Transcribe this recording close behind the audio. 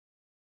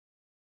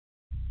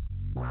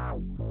Are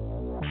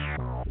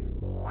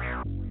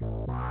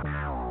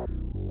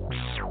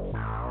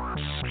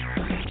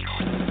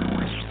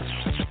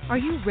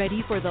you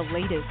ready for the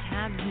latest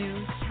Habs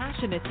news,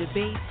 passionate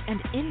debate,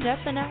 and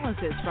in-depth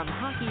analysis from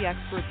hockey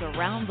experts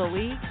around the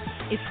league?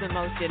 It's the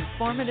most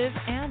informative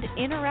and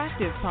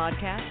interactive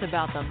podcast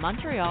about the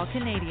Montreal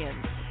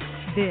Canadiens.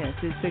 This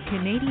is the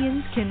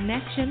Canadiens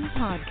Connection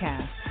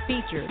Podcast,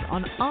 featured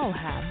on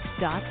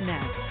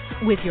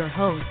allhabs.net, with your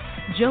hosts,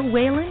 Joe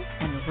Whalen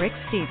and Rick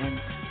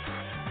Stevens.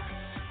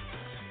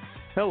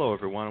 Hello,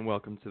 everyone, and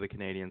welcome to the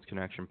Canadiens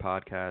Connection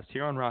Podcast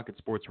here on Rocket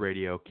Sports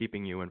Radio,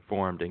 keeping you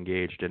informed,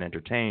 engaged, and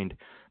entertained.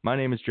 My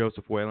name is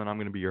Joseph Whalen. I'm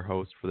going to be your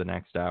host for the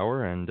next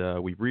hour,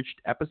 and we've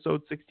reached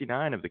episode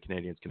 69 of the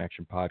Canadiens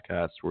Connection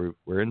Podcast.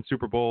 We're in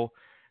Super Bowl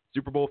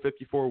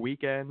 54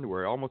 weekend.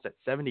 We're almost at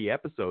 70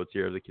 episodes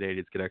here of the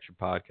Canadiens Connection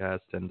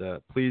Podcast, and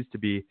pleased to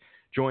be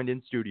joined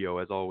in studio,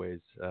 as always,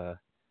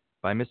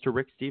 by Mr.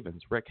 Rick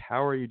Stevens. Rick,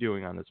 how are you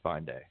doing on this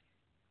fine day?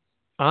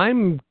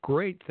 I'm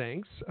great,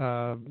 thanks.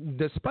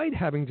 Despite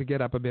having to get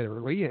up a bit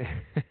early,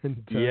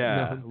 and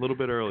a little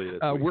bit early.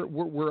 This week.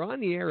 We're on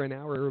the air an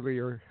hour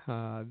earlier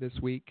this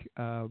week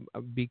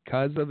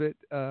because of it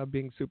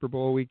being Super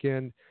Bowl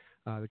weekend.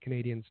 The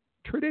Canadiens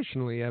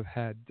traditionally have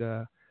had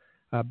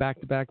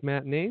back-to-back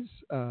matinees,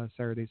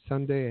 Saturday,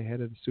 Sunday, ahead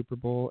of the Super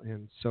Bowl,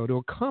 and so to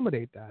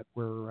accommodate that,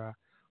 we're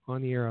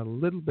on the air a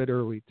little bit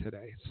early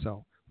today.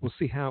 So we'll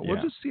see how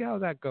we'll just see how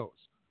that goes.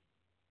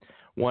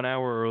 1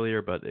 hour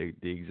earlier, but the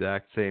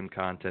exact same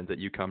content that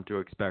you come to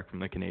expect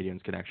from the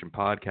Canadiens Connection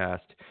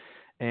Podcast.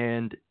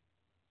 And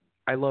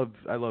I love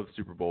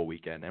Super Bowl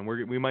weekend, and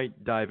we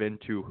might dive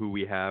into who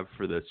we have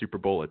for the Super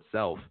Bowl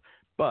itself,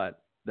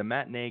 but the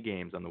matinee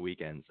games on the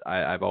weekends,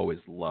 I've always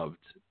loved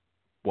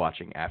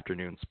watching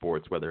afternoon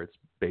sports, whether it's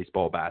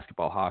baseball,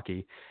 basketball,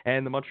 hockey,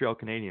 and the Montreal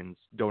Canadiens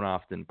don't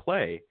often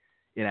play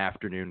in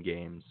afternoon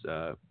games,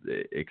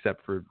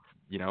 except for,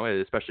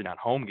 especially not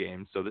home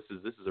games. So this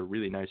is a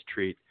really nice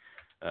treat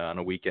on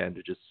a weekend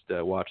to just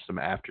watch some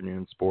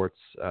afternoon sports.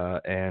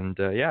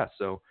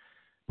 So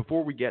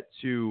before we get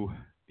to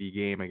the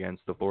game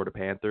against the Florida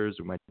Panthers,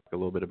 we might talk a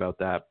little bit about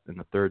that in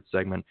the third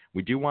segment.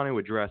 We do want to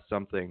address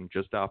something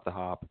just off the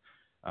hop.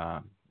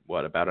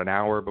 About an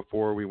hour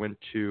before we went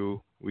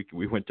to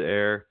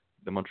air,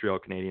 the Montreal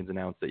Canadiens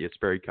announced that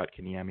Jesperi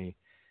Kotkaniemi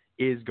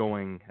is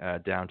going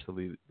down to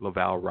the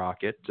Laval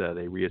Rocket.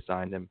 They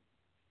reassigned him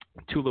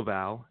to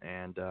Laval,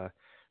 and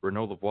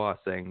Renaud Lavoie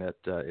saying that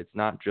it's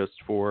not just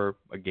for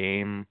a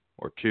game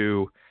or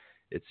two.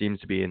 It seems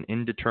to be an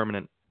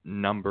indeterminate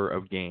number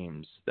of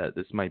games, that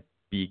this might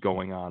be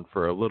going on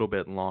for a little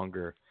bit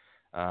longer.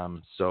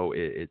 So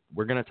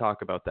we're going to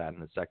talk about that in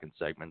the second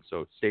segment.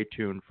 So stay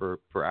tuned for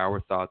our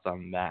thoughts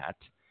on that.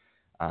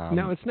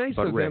 Now, it's nice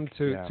of Rick,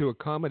 them to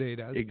accommodate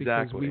us,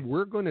 exactly, because we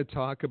were going to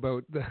talk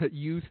about the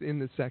youth in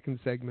the second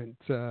segment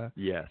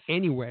yes.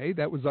 Anyway.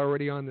 That was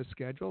already on the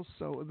schedule.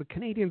 So the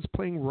Canadiens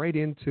playing right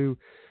into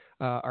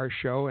our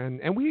show,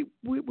 and we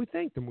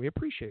thank them. We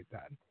appreciate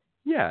that.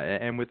 Yeah,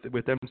 and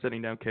with them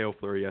sitting down Cale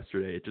Fleury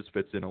yesterday, it just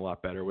fits in a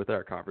lot better with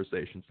our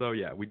conversation. So,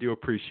 yeah, we do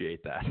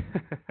appreciate that.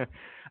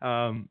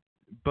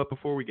 But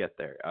before we get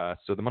there,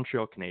 so the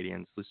Montreal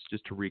Canadiens,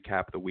 just to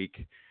recap the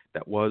week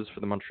that was for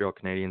the Montreal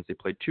Canadiens. They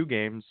played two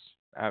games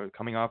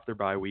coming off their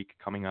bye week,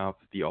 coming off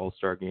the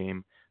All-Star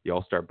game, the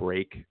All-Star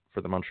break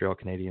for the Montreal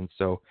Canadiens.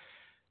 So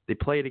they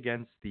played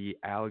against the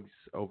Alex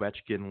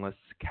Ovechkin-less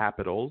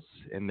Capitals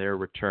in their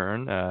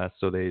return.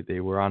 So they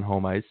were on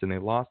home ice, and they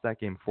lost that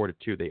game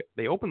 4-2.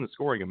 They opened the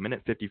scoring a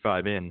minute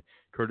 55 in,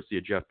 courtesy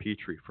of Jeff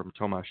Petrie from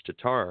Tomas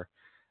Tatar.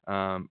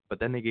 But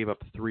then they gave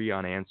up 3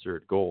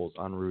 unanswered goals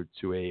en route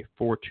to a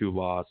 4-2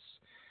 loss.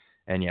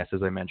 And yes,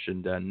 as I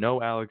mentioned,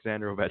 no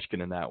Alexander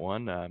Ovechkin in that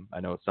one. I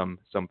know some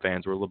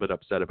fans were a little bit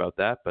upset about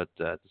that, but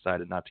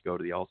decided not to go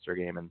to the All-Star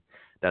game, and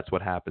that's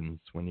what happens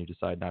when you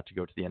decide not to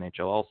go to the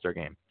NHL All-Star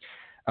game.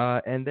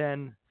 And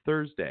then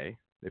Thursday,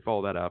 they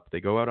follow that up. They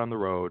go out on the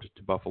road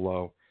to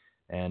Buffalo,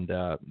 and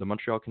the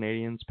Montreal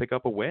Canadiens pick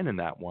up a win in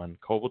that one.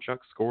 Kovalchuk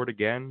scored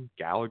again.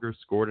 Gallagher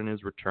scored in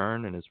his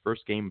return in his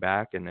first game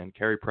back, and then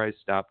Carey Price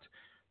stopped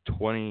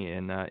 20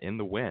 in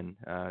the win.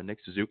 Nick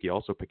Suzuki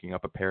also picking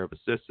up a pair of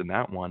assists in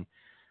that one.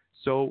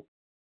 So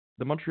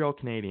the Montreal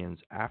Canadiens,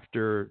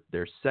 after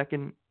their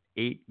second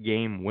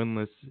 8-game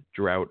winless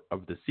drought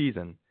of the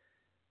season,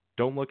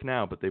 don't look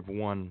now, but they've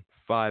won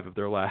 5 of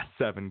their last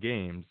 7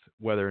 games.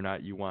 Whether or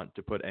not you want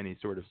to put any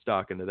sort of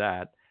stock into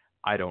that,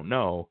 I don't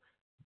know.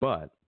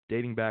 But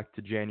dating back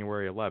to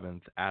January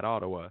 11th at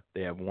Ottawa,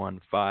 they have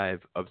won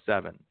 5 of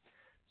 7.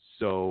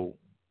 So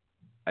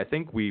I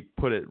think we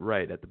put it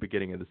right at the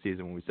beginning of the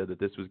season when we said that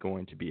this was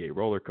going to be a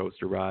roller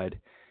coaster ride.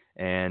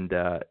 And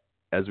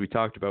as we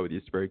talked about with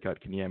Jesperi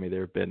Kotkaniemi,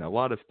 there have been a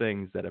lot of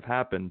things that have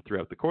happened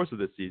throughout the course of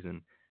this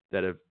season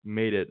that have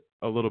made it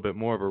a little bit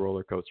more of a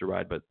roller coaster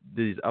ride. But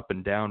these up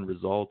and down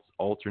results,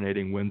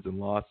 alternating wins and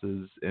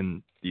losses,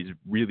 and these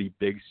really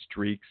big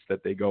streaks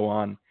that they go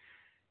on,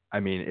 I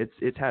mean,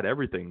 it's had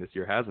everything this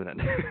year, hasn't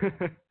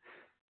it?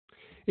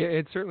 Yeah,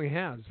 it certainly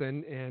has,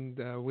 and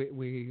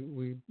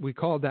we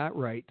called that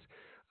right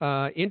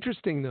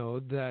Interesting,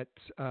 though, that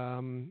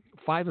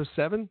 5 of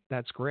 7,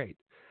 that's great.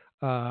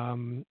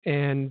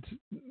 And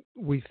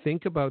we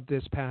think about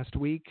this past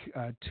week,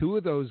 two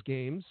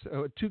games,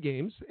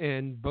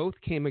 and both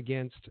came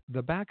against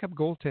the backup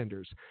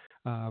goaltenders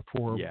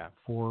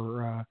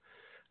for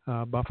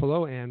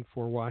Buffalo and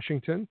for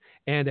Washington.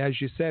 And as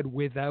you said,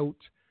 without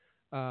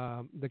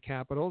the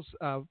Capitals,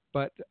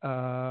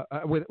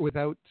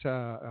 without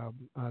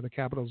the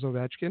Capitals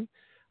Ovechkin.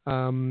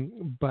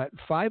 But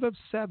 5 of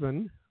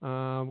 7,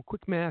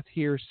 quick math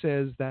here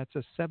says that's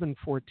a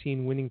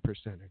 .714 winning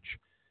percentage.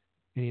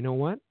 And you know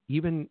what?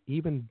 Even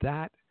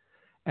that,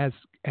 as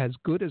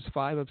good as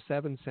 5 of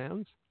 7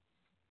 sounds,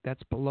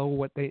 that's below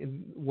what they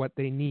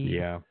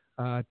need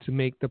to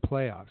make the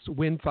playoffs.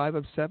 Win 5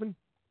 of 7,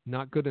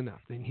 not good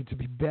enough. They need to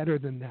be better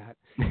than that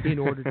in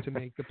order to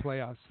make the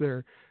playoffs.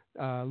 They're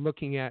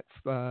looking at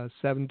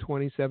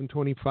 720,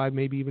 725,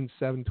 maybe even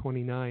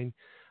 729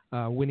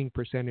 winning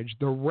percentage.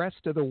 The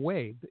rest of the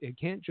way, it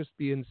can't just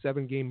be in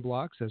 7-game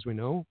blocks, as we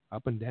know,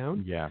 up and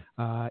down.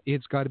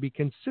 It's got to be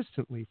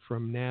consistently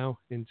from now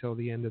until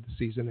the end of the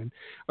season. And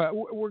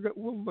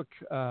we'll look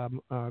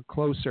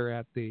closer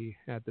at the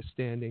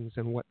standings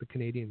and what the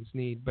Canadians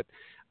need. But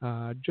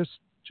just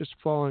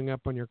following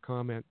up on your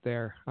comment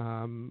there,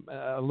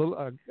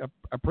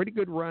 a pretty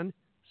good run.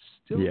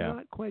 Still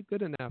not quite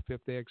good enough if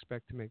they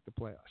expect to make the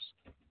playoffs.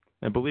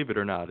 And believe it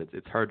or not,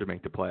 it's hard to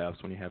make the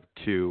playoffs when you have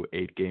 2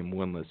 8-game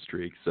winless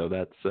streaks. So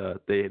that's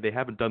they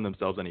haven't done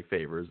themselves any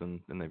favors,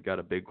 and they've got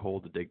a big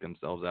hole to dig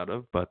themselves out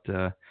of. But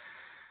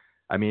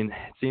I mean,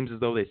 it seems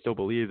as though they still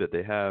believe that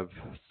they have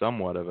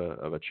somewhat of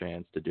a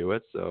chance to do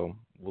it. So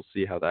we'll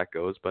see how that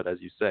goes. But as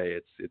you say,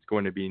 it's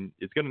going to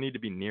need to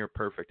be near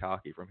perfect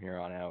hockey from here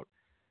on out.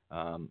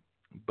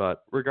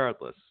 But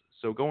regardless,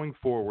 so going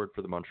forward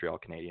for the Montreal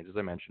Canadiens, as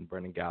I mentioned,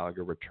 Brendan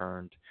Gallagher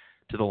returned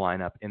to the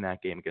lineup in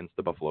that game against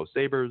the Buffalo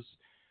Sabres.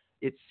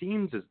 It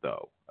seems as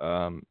though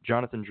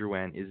Jonathan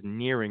Drouin is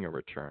nearing a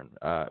return.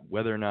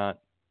 Whether or not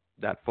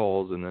that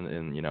falls in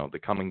the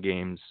coming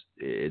games,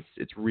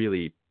 it's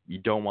really, you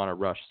don't want to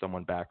rush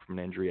someone back from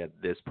an injury at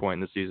this point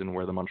in the season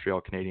where the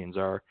Montreal Canadiens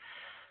are.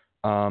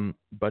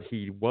 But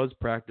he was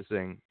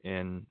practicing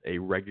in a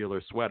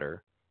regular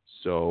sweater,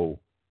 so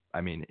I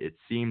mean, it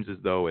seems as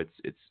though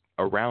it's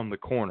around the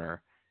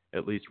corner,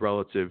 at least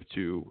relative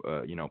to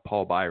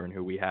Paul Byron,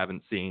 who we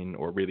haven't seen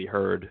or really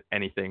heard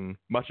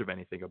much of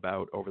anything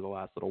about over the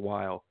last little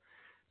while.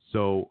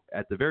 So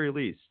at the very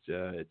least,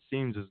 it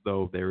seems as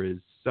though there is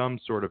some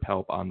sort of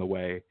help on the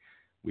way.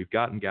 We've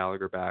gotten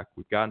Gallagher back,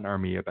 we've gotten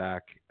Armia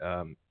back,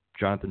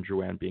 Jonathan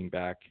Drouin being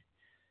back.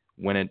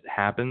 When it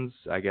happens,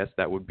 I guess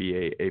that would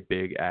be a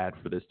big add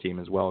for this team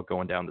as well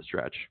going down the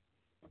stretch.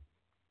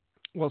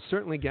 Well,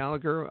 certainly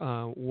Gallagher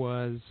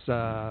was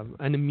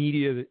an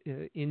immediate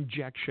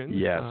injection.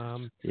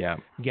 Yes.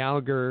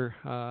 Gallagher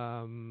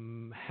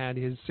had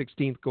his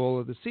 16th goal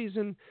of the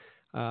season.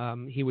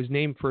 He was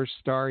named first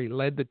star. He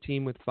led the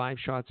team with 5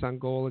 shots on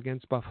goal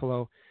against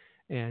Buffalo,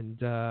 and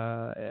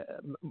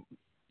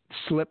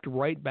slipped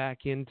right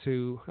back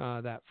into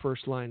that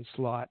first line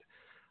slot,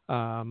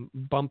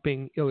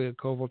 bumping Ilya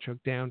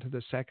Kovalchuk down to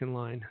the second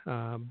line.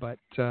 But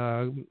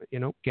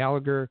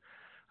Gallagher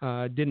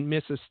didn't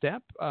miss a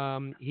step.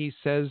 He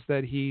says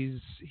that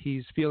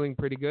he's feeling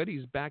pretty good.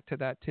 He's back to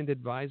that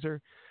tinted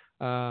visor,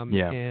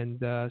 and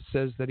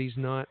says that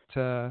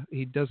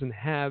he doesn't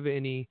have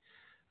any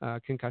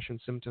concussion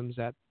symptoms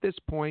at this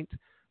point.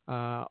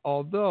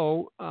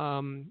 Although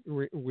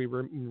we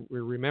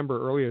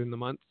remember earlier in the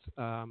month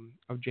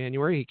of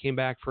January, he came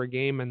back for a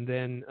game and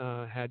then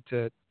had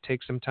to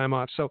take some time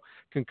off. So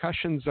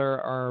concussions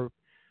are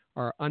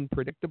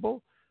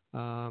unpredictable.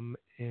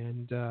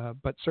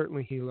 But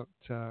certainly he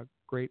looked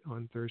great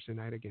on Thursday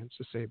night against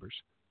the Sabres.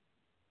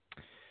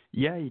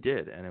 Yeah, he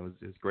did, and it was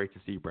great to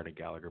see Brendan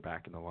Gallagher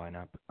back in the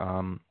lineup.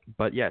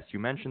 But yes, you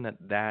mentioned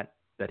that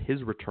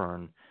his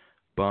return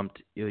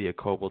bumped Ilya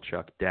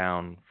Kovalchuk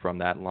down from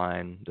that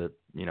line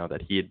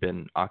that he had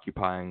been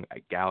occupying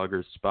at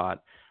Gallagher's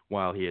spot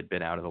while he had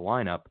been out of the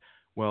lineup.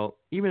 Well,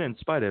 even in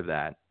spite of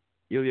that,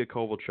 Ilya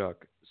Kovalchuk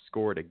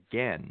scored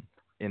again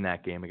in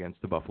that game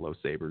against the Buffalo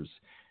Sabres,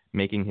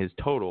 making his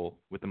total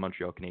with the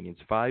Montreal Canadiens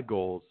 5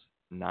 goals,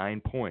 9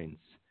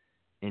 points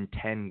in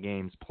 10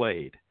 games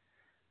played.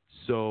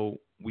 So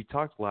we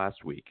talked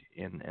last week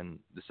in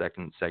the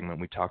second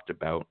segment, we talked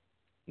about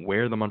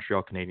where the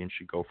Montreal Canadiens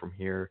should go from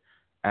here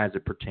as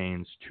it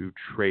pertains to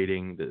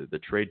trading the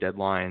trade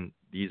deadline,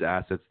 these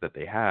assets that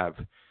they have.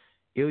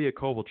 Ilya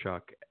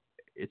Kovalchuk,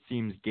 it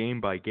seems game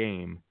by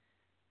game,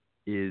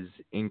 is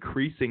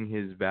increasing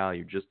his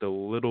value just a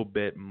little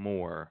bit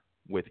more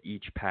with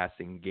each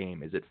passing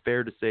game. Is it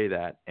fair to say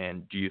that?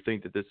 And do you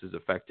think that this has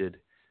affected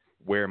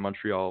where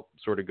Montreal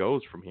sort of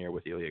goes from here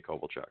with Ilya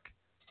Kovalchuk?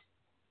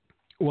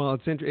 Well,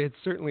 it's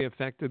certainly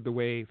affected the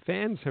way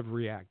fans have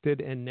reacted,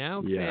 and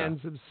now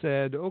fans have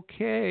said,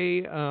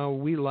 okay,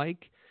 we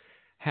like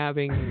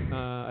having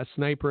a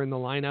sniper in the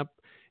lineup.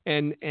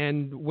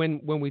 And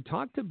when we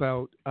talked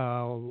about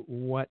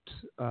what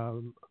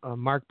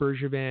Marc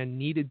Bergevin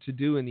needed to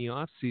do in the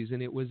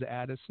offseason, it was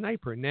add a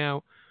sniper.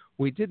 Now,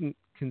 we didn't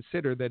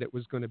consider that it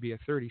was going to be a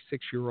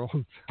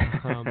 36-year-old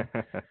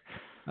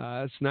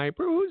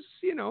sniper who's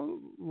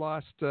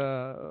lost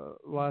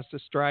a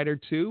stride or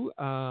two,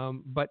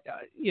 but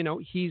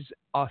he's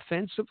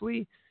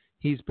offensively,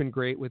 he's been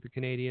great with the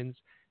Canadians.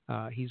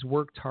 He's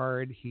worked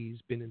hard. He's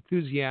been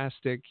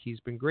enthusiastic. He's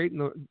been great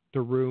in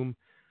the room.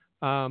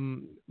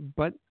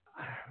 But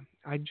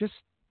I just,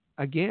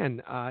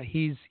 again,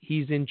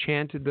 he's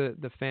enchanted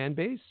the fan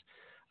base.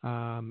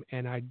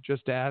 And I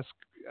just ask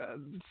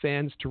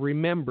fans to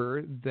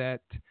remember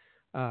that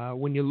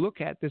when you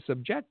look at this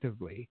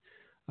objectively,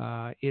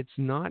 it's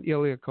not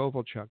Ilya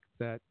Kovalchuk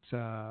that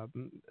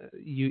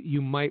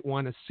you might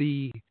want to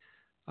see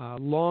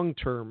long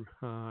term,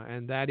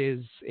 and that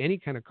is any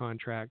kind of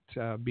contract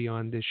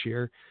beyond this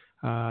year.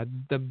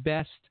 The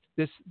best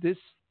this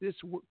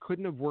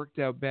couldn't have worked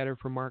out better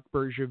for Marc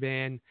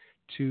Bergevin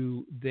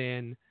to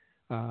then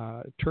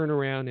turn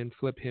around and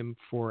flip him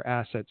for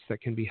assets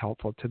that can be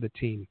helpful to the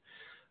team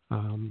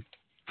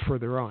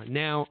further on.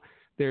 Now,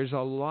 there's a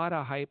lot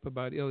of hype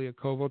about Ilya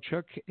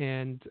Kovalchuk,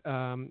 and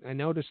I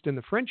noticed in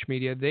the French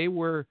media they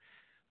were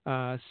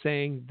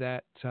saying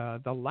that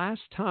the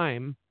last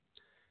time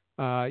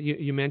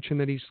you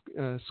mentioned that he's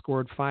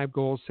scored 5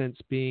 goals since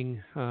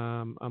being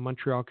a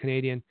Montreal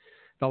Canadien.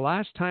 The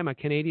last time a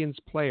Canadiens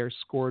player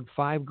scored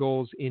 5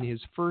 goals in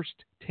his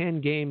first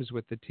 10 games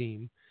with the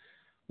team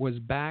was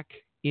back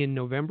in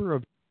November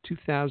of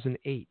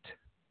 2008.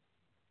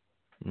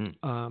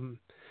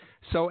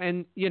 So,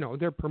 and,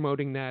 they're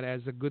promoting that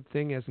as a good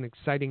thing, as an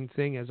exciting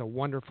thing, as a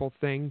wonderful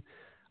thing.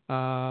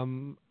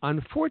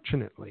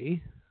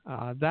 Unfortunately,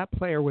 that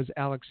player was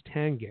Alex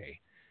Tanguay.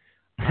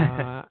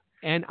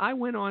 And I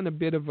went on a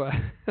bit of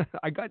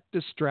I got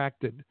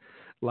distracted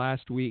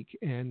last week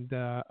and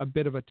a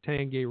bit of a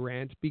Tanguay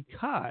rant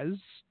because,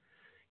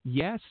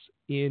 yes,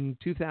 in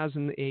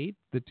 2008,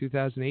 the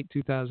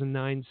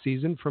 2008-2009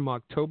 season, from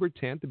October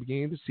 10th, the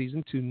beginning of the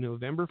season, to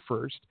November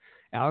 1st,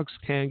 Alex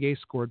Tanguay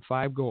scored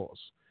 5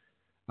 goals.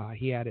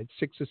 He added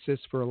 6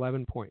 assists for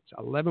 11 points.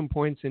 11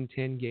 points in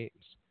 10 games.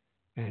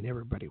 And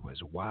everybody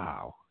was,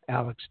 wow,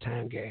 Alex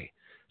Tanguay,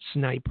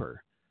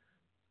 sniper.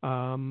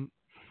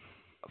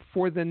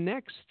 For the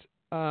next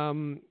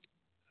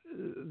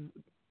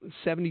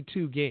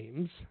 72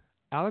 games,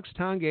 Alex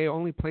Tanguay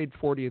only played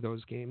 40 of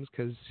those games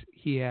because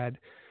he had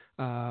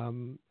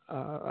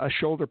a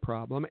shoulder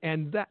problem,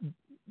 and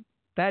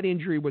that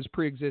injury was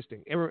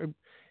pre-existing.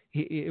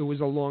 It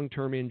was a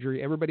long-term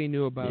injury. Everybody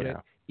knew about it,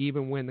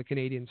 even when the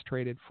Canadiens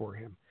traded for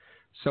him.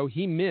 So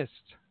he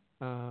missed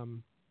a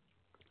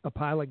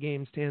pile of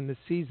games to end the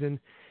season,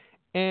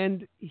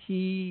 and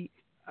he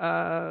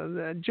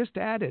just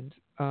added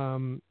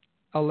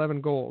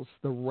 11 goals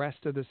the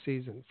rest of the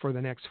season for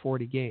the next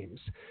 40 games.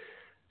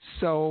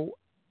 So,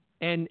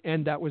 and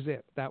that was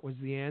it. That was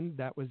the end.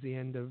 That was the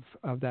end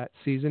of that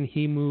season.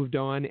 He moved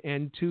on,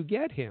 and to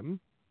get him,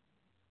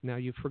 now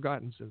you've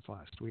forgotten since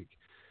last week,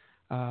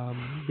 the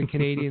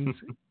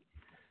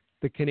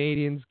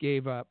Canadiens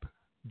gave up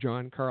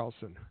John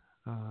Carlson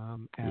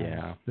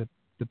as the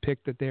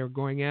pick that they were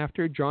going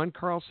after. John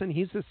Carlson,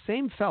 he's the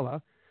same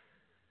fella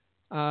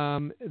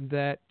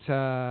that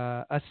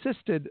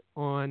assisted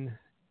on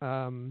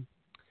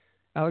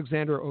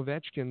Alexander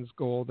Ovechkin's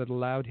goal that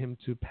allowed him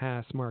to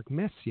pass Mark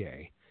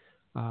Messier.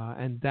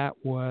 And that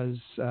was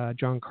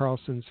John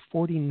Carlson's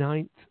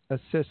 49th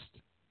assist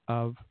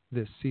of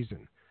this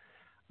season.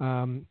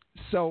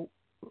 So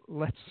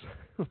let's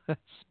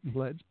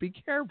be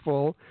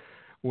careful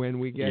when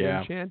we get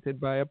enchanted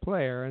by a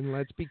player, and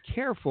let's be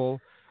careful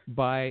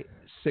by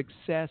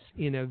success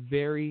in a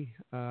very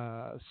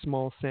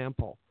small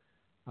sample,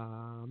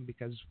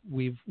 because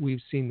we've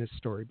seen this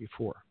story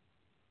before.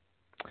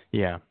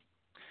 Yeah.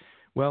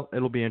 Well,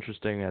 it'll be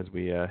interesting as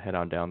we head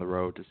on down the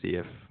road to see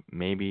if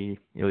maybe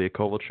Ilya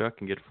Kovalchuk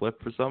can get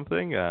flipped for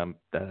something.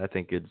 That I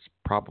think is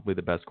probably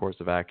the best course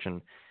of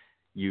action.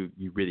 You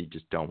really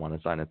just don't want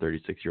to sign a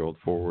 36-year-old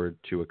forward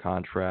to a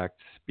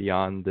contract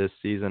beyond this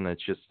season.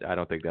 It's just, I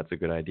don't think that's a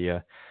good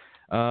idea.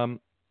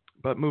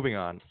 But moving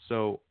on.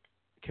 So,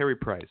 Carey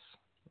Price,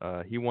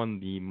 he won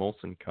the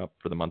Molson Cup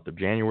for the month of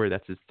January.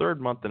 That's his 3rd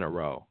month in a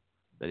row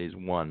that he's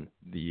won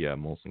the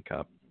Molson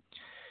Cup.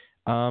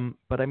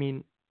 But I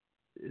mean,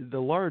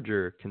 the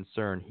larger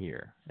concern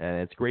here,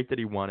 and it's great that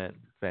he won it.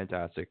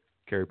 Fantastic.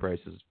 Carey Price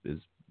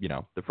is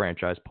the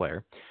franchise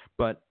player.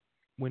 But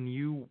when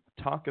you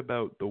talk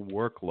about the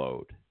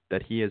workload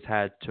that he has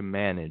had to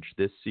manage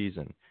this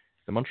season,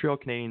 the Montreal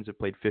Canadiens have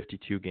played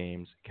 52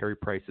 games. Carey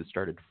Price has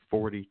started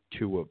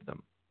 42 of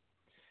them.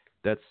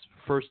 That's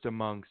first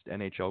amongst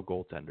NHL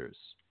goaltenders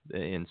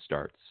in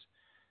starts.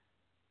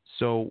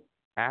 So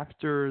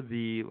after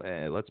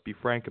let's be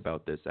frank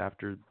about this,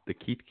 after the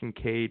Keith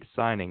Kinkaid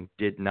signing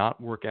did not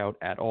work out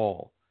at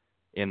all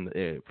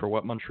for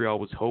what Montreal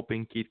was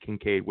hoping Keith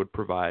Kinkaid would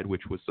provide,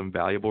 which was some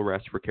valuable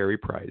rest for Carey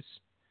Price,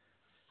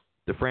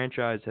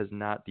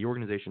 the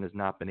organization has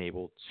not been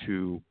able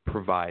to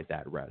provide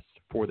that rest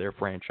for their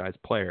franchise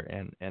player,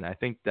 and I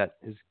think that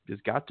has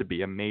got to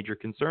be a major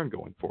concern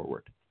going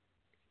forward.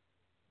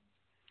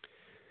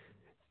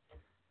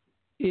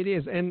 It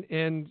is, and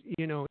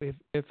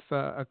if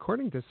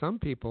according to some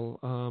people,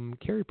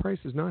 Carey Price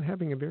is not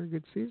having a very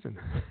good season.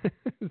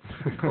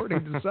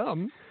 according to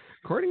some,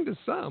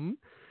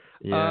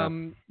 Yeah.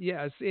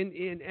 yes,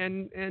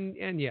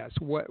 and yes,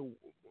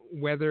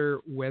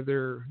 whether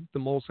the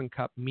Molson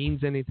Cup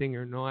means anything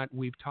or not,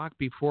 we've talked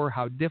before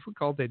how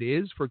difficult it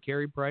is for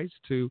Carey Price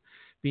to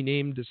be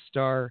named a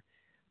star.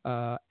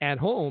 At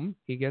home,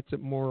 he gets it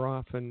more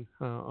often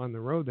on the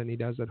road than he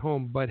does at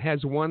home, but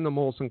has won the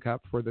Molson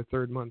Cup for the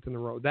third month in a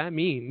row. That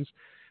means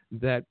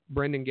that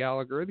Brendan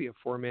Gallagher, the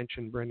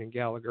aforementioned Brendan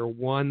Gallagher,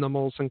 won the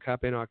Molson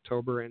Cup in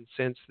October, and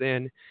since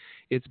then,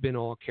 it's been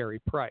all Carey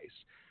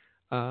Price.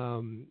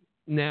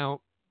 Now,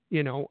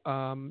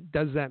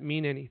 does that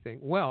mean anything?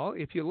 Well,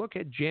 if you look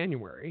at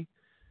January,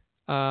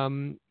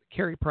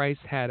 Carey Price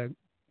had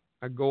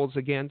a goals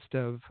against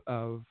of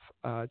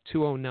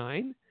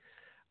 209.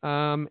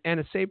 And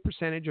a save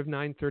percentage of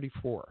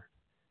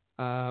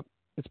 .934.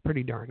 It's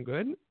pretty darn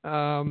good.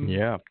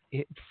 Yeah.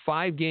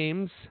 5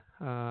 games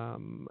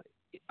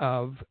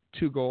of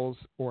 2 goals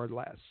or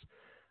less.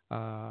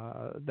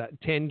 That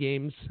 10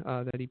 games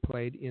that he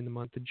played in the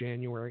month of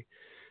January.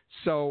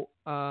 So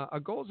a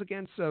goals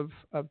against of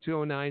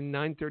 209,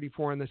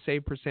 .934, and the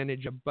save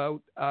percentage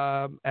about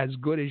as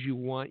good as you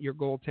want your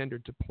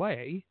goaltender to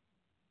play.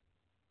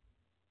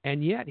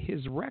 And yet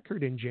his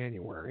record in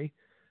January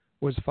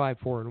was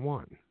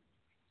 5-4-1.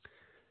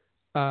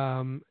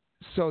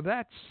 So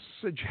that's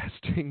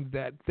suggesting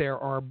that there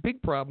are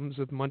big problems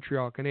with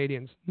Montreal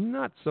Canadiens,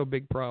 not so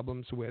big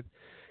problems with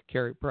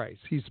Carey Price.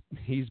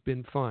 He's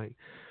been fine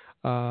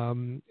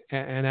and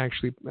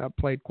actually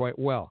played quite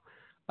well.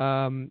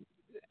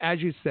 As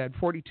you said,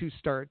 42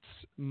 starts,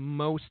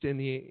 most in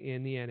the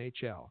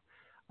NHL.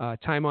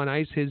 Time on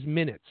ice, his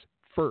minutes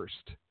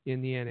first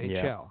in the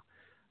NHL.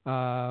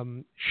 Yeah.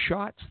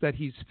 Shots that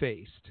he's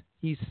faced.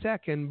 He's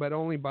second, but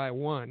only by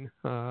 1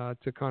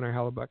 to Connor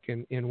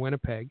Hellebuyck in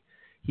Winnipeg.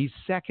 He's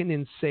second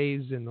in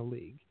saves in the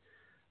league.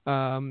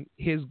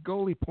 His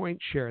goalie point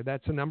share,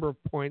 that's a number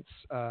of points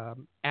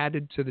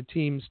added to the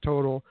team's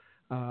total,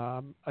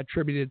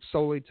 attributed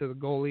solely to the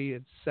goalie.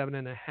 It's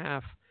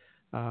 7.5.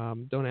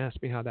 Don't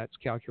ask me how that's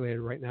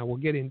calculated right now. We'll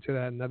get into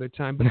that another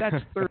time. But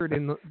that's third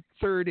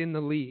in the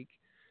league.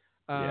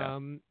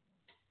 And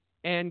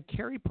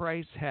Carey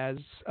Price has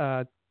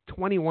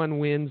 21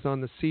 wins on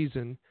the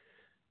season.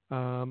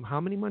 How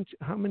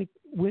many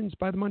wins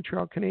by the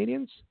Montreal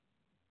Canadiens?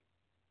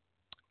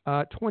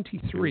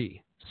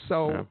 23.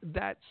 So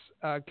that's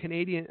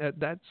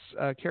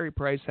Carey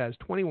Price has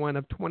 21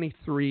 of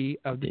 23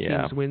 of the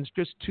team's wins,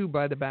 just 2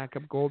 by the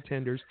backup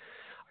goaltenders.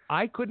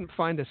 I couldn't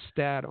find a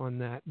stat on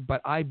that,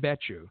 but I bet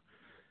you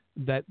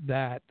that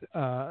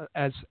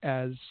as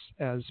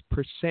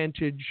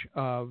percentage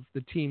of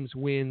the team's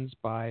wins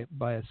by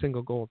a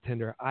single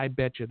goaltender, I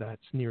bet you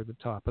that's near the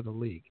top of the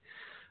league.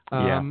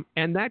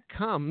 And that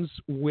comes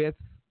with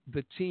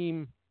the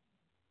team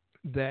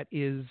that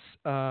is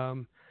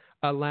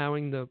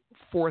allowing the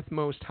 4th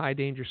most high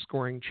danger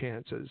scoring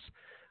chances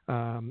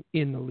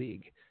in the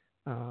league.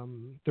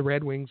 The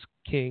Red Wings,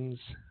 Kings,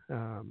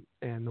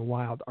 and the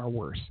Wild are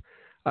worse.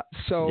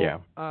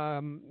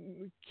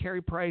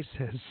 Carey Price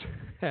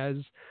has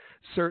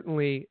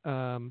certainly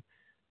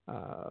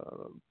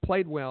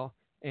played well,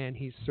 and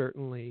he's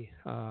certainly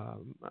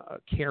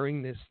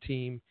carrying this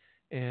team.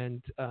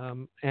 And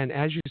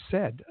as you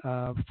said,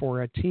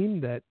 for a team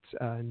that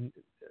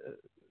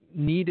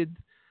needed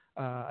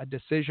a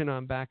decision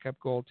on backup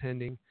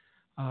goaltending,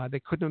 they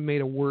couldn't have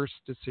made a worse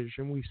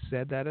decision. We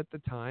said that at the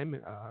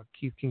time.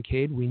 Keith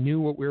Kincaid, we knew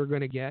what we were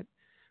going to get.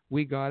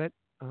 We got it.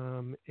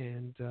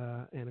 And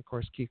of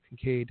course, Keith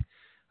Kincaid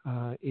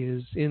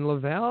is in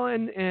Laval.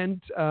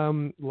 And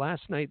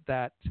last night,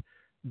 that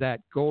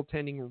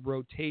goaltending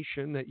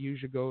rotation that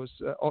usually goes,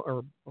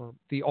 or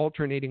the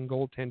alternating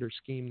goaltender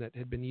scheme that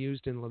had been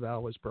used in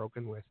Laval was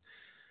broken with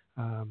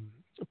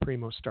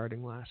Primo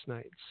starting last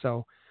night.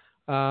 So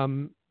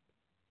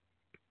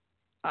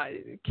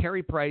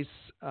Carey Price,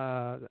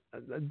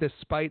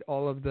 despite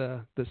all of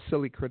the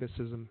silly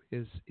criticism,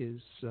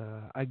 is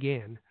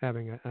again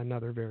having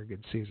another very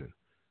good season.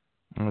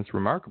 And it's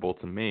remarkable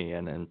to me,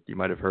 and you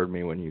might have heard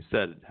me when you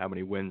said how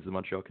many wins the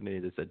Montreal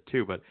Canadiens said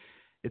 2, but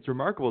it's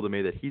remarkable to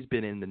me that he's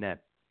been in the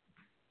net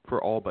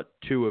for all but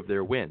 2 of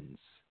their wins.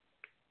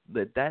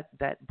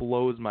 That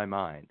blows my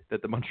mind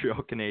that the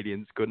Montreal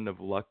Canadiens couldn't have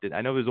lucked it. I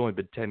know there's only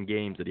been 10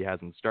 games that he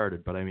hasn't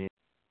started, but I mean,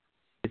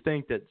 I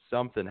think that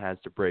something has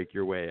to break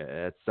your way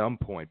at some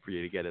point for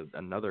you to get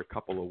another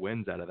couple of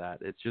wins out of that.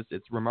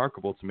 It's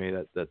remarkable to me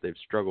that they've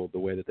struggled the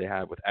way that they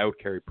have without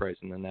Carey Price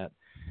in the net,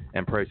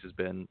 and Price has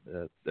been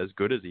as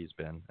good as he's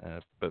been,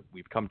 but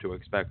we've come to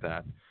expect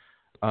that.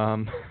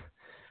 But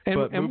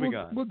moving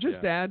on, we'll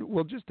just add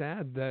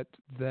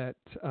that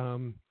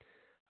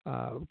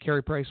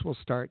Carey Price will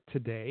start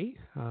today.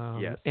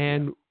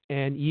 And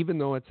even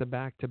though it's a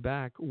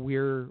back-to-back,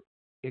 we're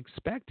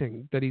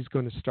expecting that he's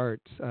going to start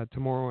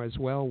tomorrow as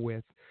well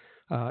with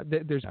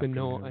There's been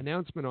no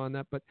announcement on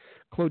that, but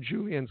Claude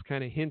Julien's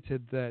kind of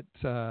hinted that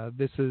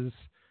this is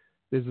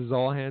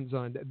all hands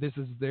on. This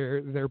is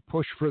their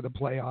push for the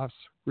playoffs,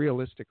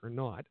 realistic or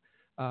not.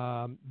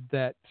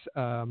 That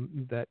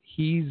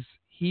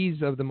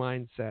he's of the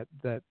mindset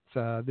that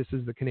this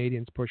is the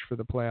Canadiens' push for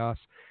the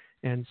playoffs,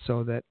 and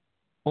so that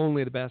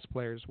only the best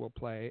players will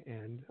play,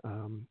 and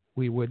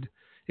we would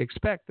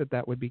expect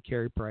that would be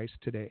Carey Price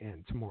today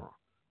and tomorrow.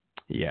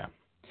 Yeah.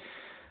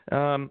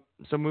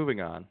 So moving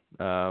on,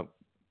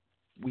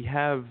 we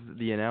have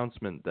the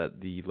announcement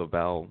that the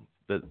Laval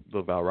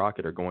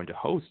Rocket are going to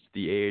host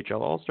the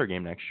AHL All-Star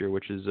Game next year,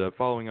 which is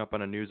following up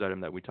on a news item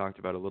that we talked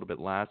about a little bit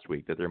last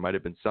week, that there might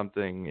have been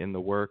something in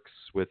the works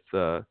with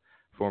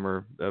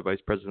former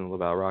Vice President of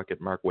Laval Rocket,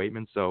 Mark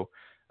Waitman. So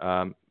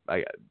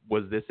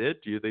was this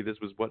it? Do you think this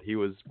was what he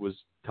was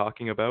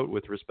talking about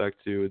with respect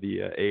to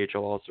the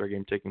AHL All-Star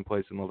Game taking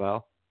place in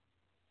Laval?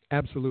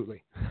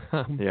 Absolutely.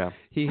 Yeah.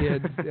 He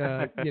had,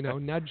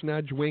 nudge,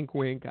 nudge, wink,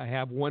 wink. I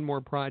have one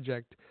more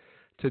project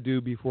to do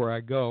before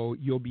I go.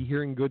 You'll be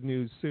hearing good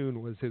news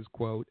soon, was his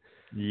quote.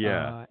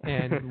 Yeah.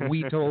 And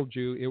we told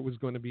you it was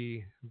going to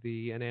be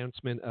the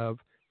announcement of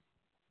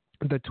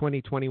the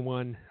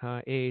 2021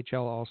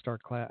 AHL All-Star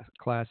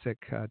Classic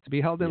to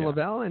be held in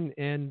Laval.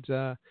 And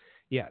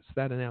yes,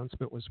 that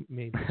announcement was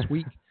made this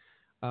week.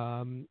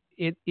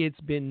 It's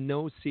been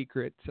no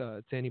secret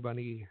to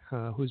anybody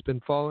who's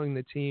been following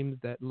the team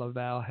that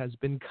Laval has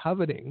been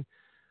coveting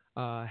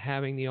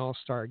having the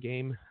All-Star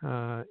Game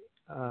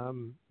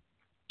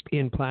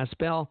in Place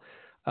Belle.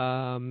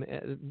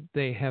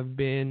 They have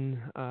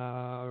been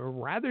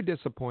rather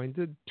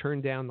disappointed,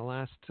 turned down the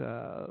last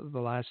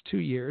 2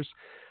 years.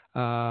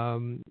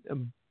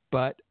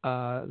 But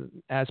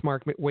as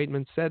Mark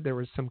Waitman said, there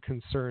was some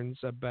concerns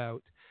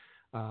about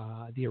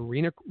the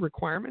arena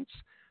requirements.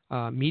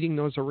 Meeting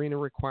those arena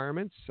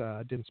requirements,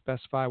 didn't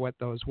specify what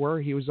those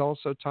were. He was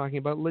also talking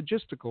about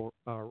logistical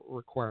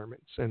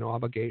requirements and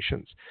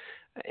obligations.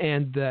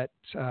 And that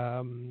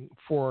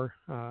for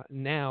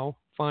now,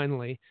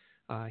 finally,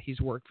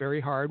 he's worked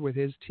very hard with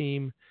his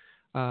team,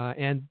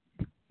 and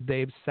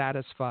they've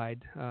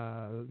satisfied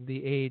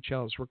the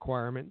AHL's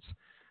requirements.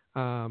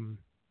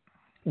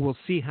 We'll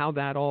see how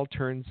that all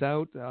turns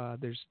out.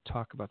 There's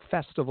talk of a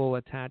festival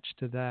attached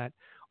to that.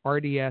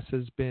 RDS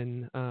has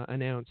been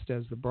announced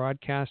as the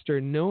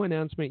broadcaster. No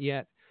announcement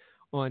yet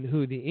on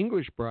who the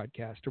English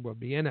broadcaster will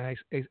be, and I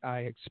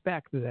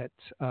expect that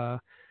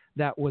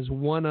that was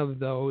one of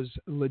those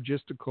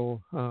logistical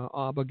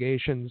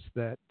obligations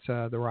that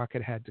the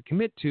Rocket had to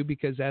commit to,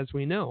 because as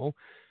we know,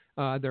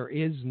 there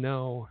is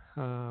no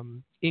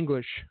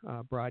English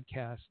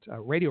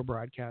radio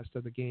broadcast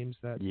of the games.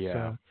 That's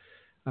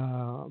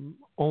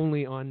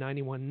only on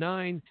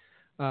 91.9.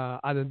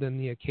 Other than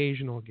the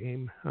occasional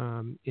game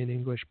in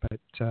English, but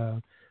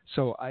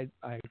so I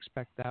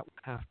expect that will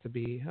have to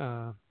be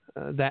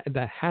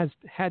that has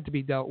had to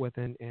be dealt with,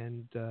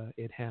 and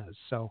it has.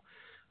 So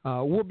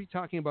we'll be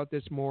talking about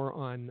this more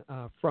on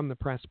From the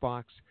Press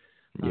Box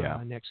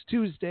next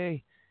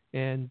Tuesday,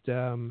 and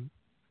join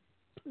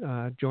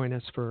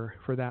us for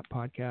that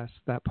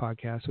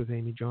podcast with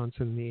Amy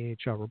Johnson and the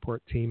AHL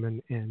Report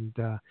team, and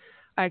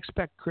I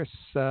expect Chris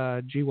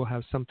G will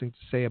have something to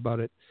say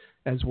about it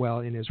as well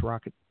in his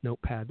Rocket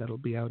notepad that'll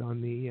be out on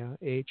the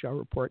AHL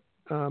Report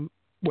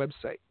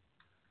website.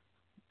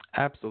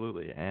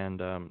 Absolutely.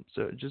 And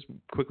so just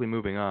quickly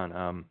moving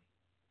on,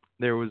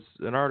 there was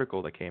an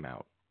article that came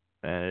out,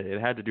 and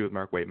it had to do with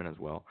Mark Waitman as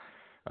well.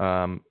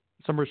 Some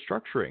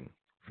restructuring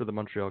for the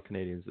Montreal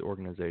Canadiens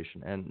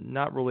organization, and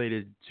not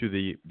related to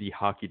the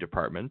hockey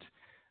department.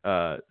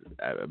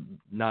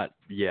 Not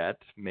yet.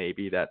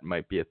 Maybe that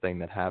might be a thing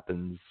that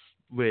happens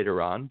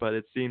later on, but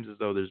it seems as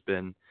though there's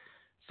been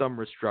some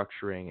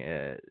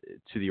restructuring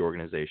to the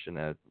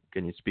organization.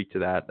 Can you speak to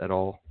that at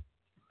all?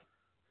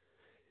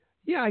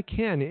 Yeah, I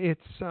can.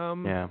 It's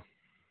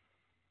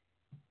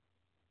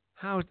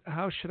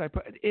How should I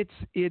put it?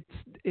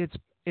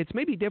 It's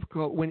maybe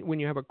difficult when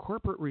you have a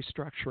corporate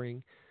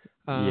restructuring.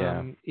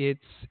 It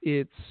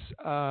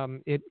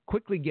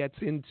quickly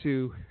gets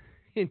into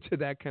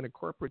that kind of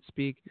corporate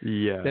speak.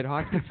 Yeah. That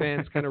hockey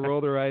fans kind of roll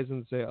their eyes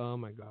and say, "Oh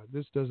my God,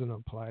 this doesn't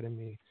apply to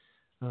me."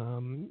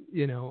 And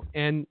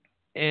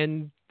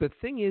the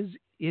thing is,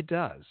 it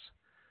does.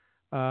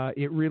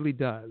 It really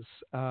does.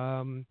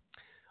 On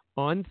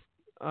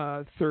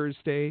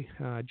Thursday,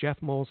 Jeff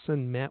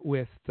Molson met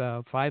with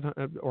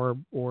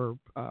 500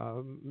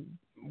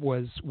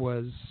 was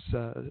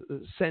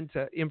sent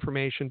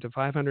information to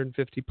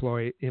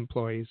 550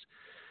 employees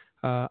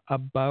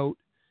about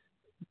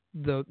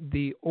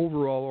the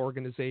overall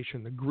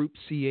organization, the Group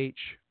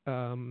CH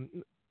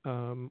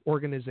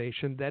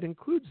organization that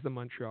includes the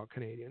Montreal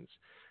Canadiens,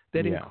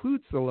 that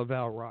includes the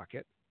Laval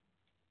Rocket,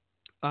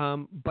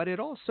 but it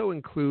also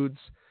includes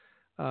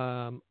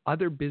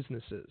other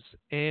businesses,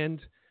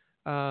 and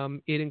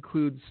it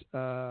includes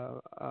a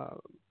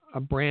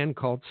brand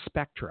called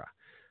Spectra,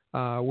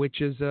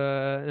 which is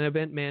an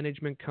event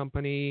management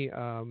company.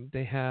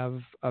 They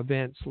have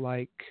events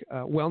like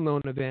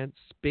well-known events,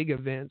 big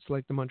events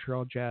like the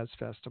Montreal Jazz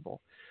Festival.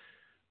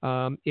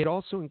 It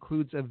also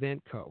includes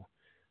Eventco.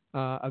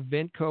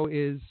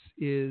 Eventco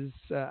is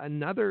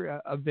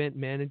another event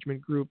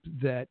management group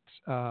that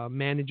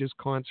manages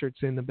concerts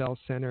in the Bell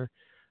Center.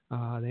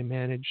 They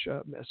manage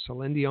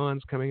Celine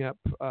Dion's coming up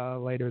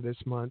later this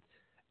month.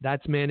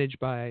 That's managed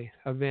by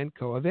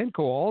Eventco. Eventco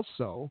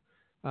also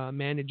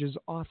manages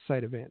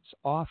off-site events,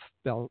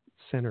 off-Bell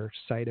Center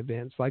site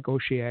events like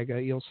Osheaga,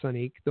 Ile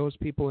Sonique. Those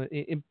people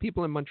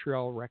people in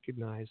Montreal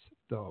recognize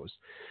those.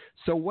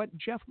 So what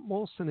Jeff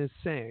Molson is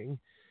saying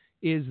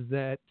is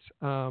that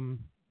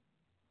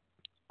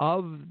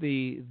of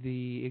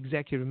the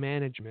executive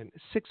management,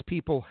 6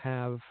 people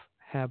have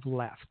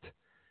left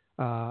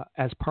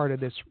as part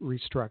of this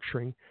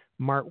restructuring.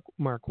 Mark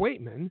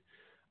Waitman,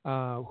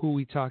 who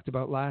we talked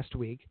about last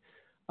week,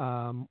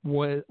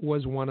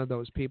 was one of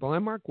those people.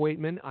 And Mark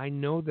Waitman, I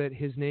know that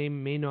his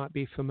name may not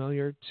be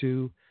familiar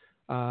to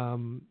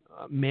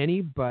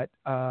many, but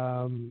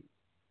had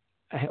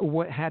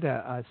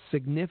a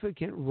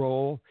significant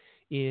role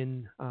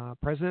in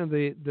president of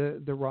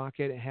the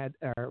Rocket,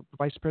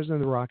 vice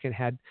president of the Rocket,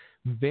 had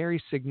very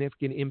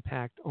significant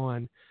impact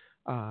on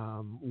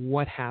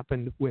what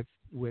happened with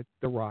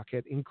the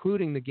Rocket,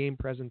 including the game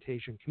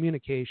presentation,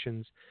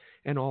 communications,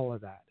 and all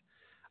of that.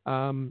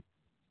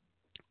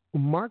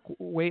 Mark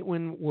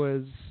Waitman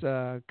was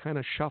kind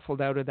of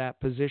shuffled out of that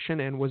position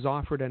and was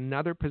offered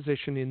another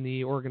position in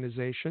the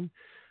organization.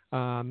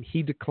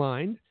 He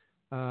declined.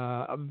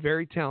 A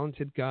very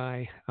talented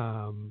guy,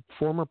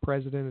 former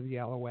president of the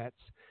Alouettes,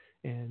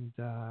 and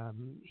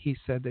he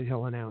said that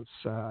he'll announce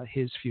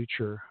his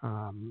future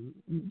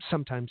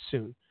sometime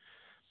soon.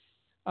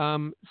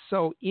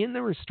 So in the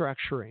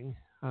restructuring,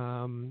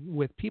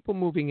 with people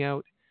moving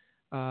out,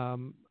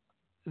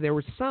 there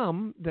were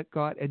some that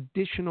got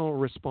additional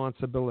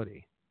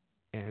responsibility.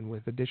 And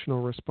with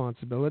additional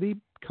responsibility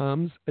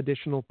comes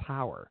additional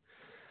power.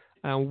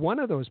 One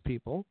of those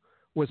people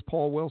was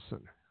Paul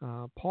Wilson.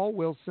 Paul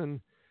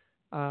Wilson,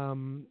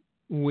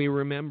 we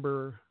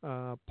remember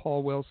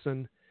Paul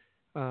Wilson.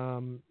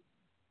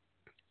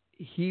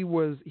 He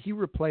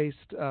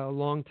replaced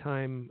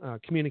longtime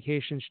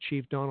communications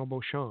chief Donald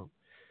Beauchamp.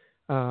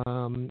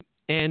 And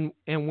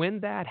when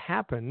that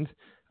happened,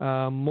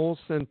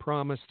 Molson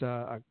promised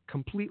a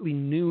completely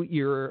new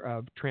era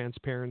of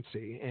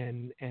transparency.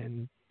 And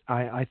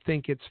I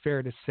think it's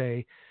fair to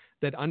say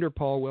that under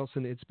Paul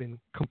Wilson, it's been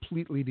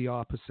completely the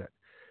opposite.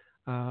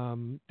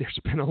 There's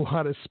been a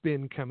lot of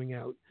spin coming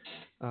out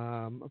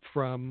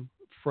from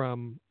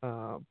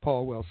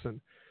Paul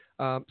Wilson.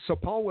 So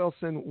Paul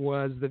Wilson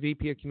was the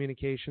VP of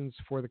Communications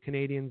for the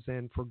Canadiens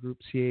and for Group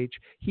CH.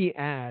 He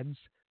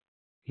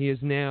is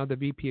now the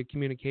VP of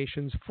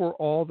Communications for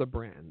all the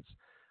brands.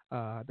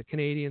 The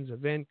Canadiens,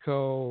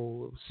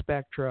 Eventco,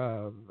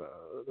 Spectra,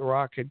 the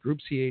Rocket, Group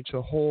CH,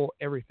 the whole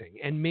everything.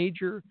 And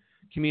major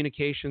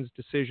communications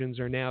decisions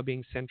are now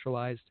being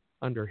centralized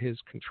under his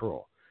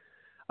control.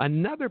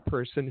 Another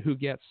person who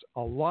gets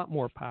a lot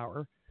more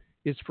power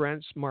is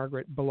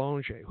France-Margaret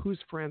Belanger. Who's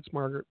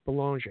France-Margaret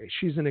Belanger?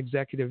 She's an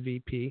executive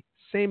VP,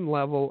 same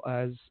level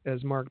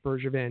as Marc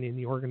Bergevin in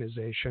the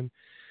organization.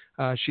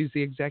 She's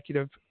the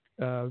executive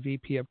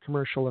VP of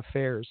Commercial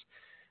Affairs.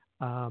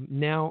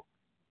 Now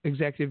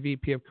executive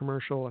VP of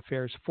Commercial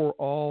Affairs for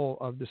all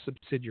of the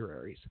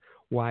subsidiaries.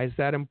 Why is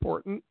that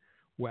important?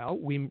 Well,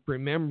 we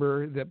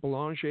remember that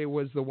Belanger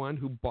was the one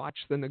who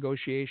botched the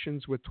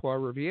negotiations with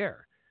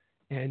Trois-Rivières.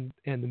 And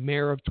the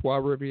mayor of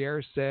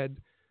Trois-Rivières said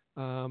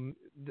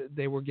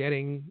they were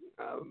getting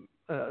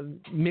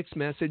mixed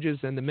messages,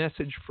 and the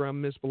message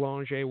from Ms.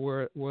 Belanger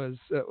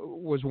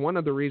was one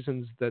of the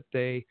reasons that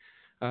they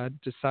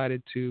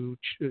decided to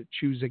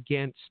choose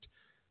against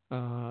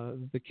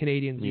the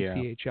Canadian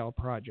ECHL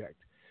project.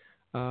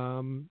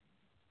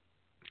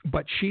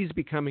 But she's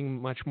becoming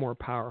much more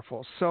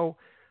powerful. So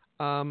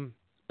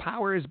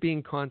power is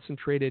being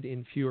concentrated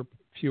in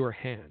fewer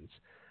hands.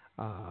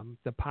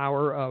 The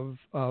power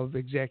of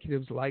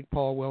executives like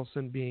Paul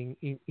Wilson being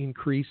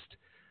increased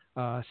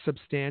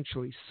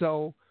substantially.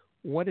 So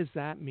what does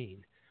that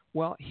mean?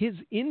 Well, his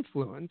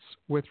influence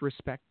with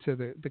respect to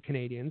the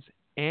Canadiens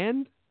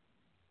and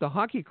the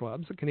hockey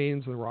clubs, the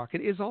Canadiens and the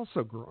Rocket, is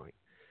also growing.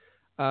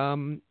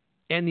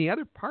 And the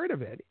other part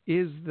of it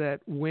is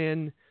that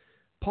when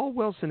Paul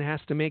Wilson has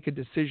to make a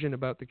decision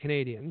about the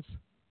Canadiens,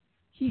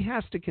 he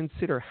has to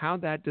consider how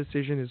that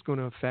decision is going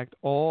to affect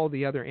all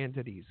the other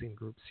entities in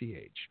Group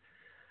CH.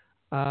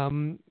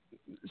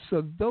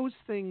 So those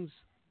things,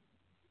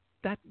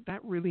 that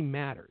really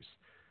matters.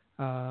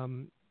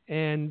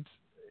 And,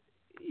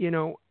 you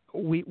know,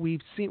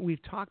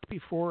 we've talked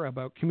before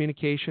about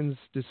communications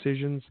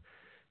decisions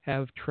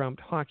have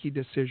trumped hockey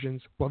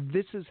decisions. Well,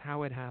 this is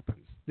how it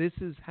happens. This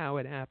is how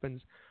it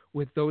happens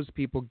with those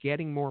people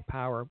getting more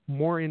power,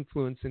 more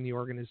influence in the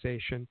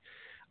organization.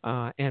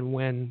 And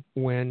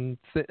when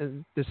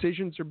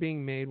decisions are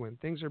being made, when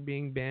things are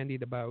being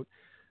bandied about,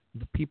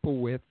 the people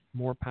with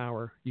more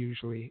power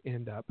usually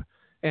end up,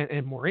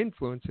 and more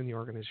influence in the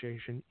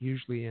organization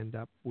usually end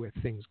up with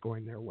things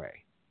going their way.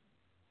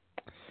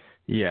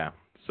 Yeah.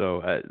 So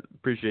I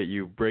appreciate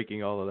you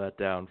breaking all of that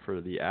down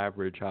for the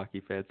average hockey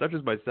fan, such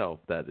as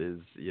myself, that is,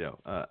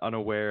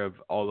 unaware of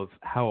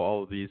how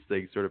all of these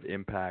things sort of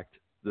impact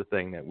the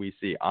thing that we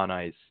see on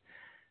ice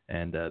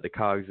and the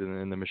cogs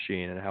in the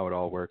machine and how it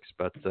all works.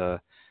 But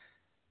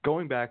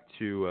going back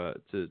to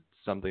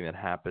something that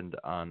happened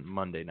on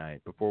Monday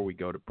night before we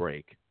go to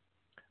break,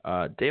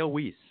 Dale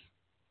Weise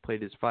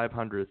played his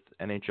 500th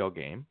NHL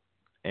game,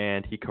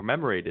 and he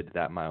commemorated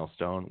that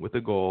milestone with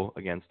a goal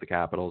against the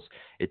Capitals.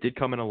 It did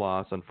come in a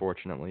loss,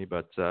 unfortunately,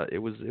 but it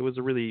was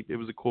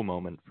a cool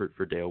moment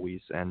for Dale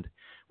Weise. And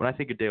when I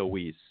think of Dale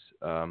Weise,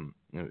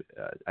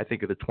 I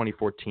think of the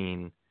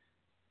 2014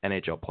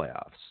 NHL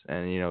playoffs,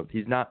 and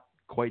he's not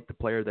quite the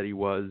player that he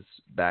was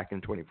back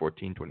in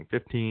 2014,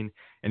 2015,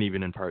 and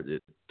even in part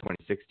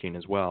 2016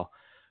 as well.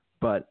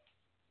 But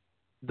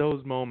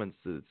those moments,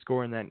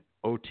 scoring that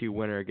OT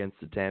winner against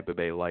the Tampa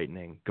Bay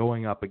Lightning,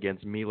 going up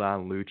against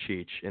Milan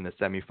Lucic in the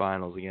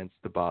semifinals against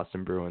the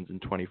Boston Bruins in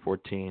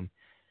 2014,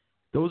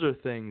 those are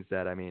things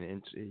that,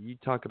 you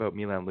talk about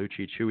Milan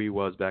Lucic, who he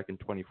was back in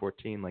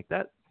 2014, like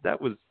that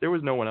was, there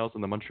was no one else in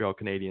the Montreal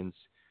Canadiens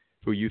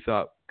who you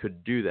thought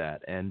could do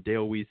that, and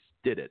Dale Weise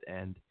did it.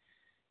 And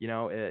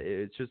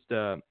it's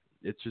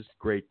just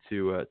great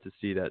to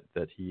see that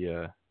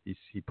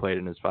he played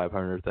in his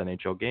 500th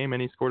NHL game,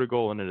 and he scored a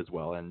goal in it as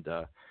well. And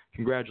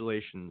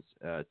congratulations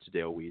to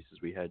Dale Weise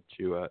as we head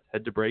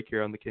to break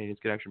here on the Canadiens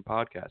Connection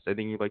podcast.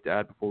 Anything you'd like to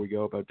add before we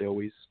go about Dale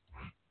Weise?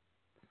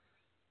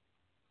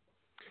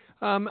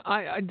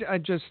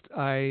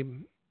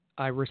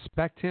 I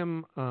respect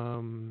him.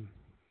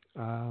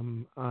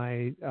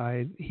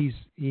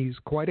 He's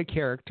quite a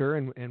character,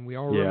 and we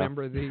all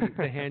remember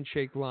the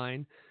handshake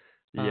line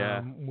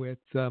with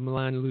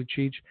Milan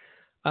Lucic.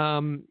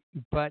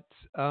 But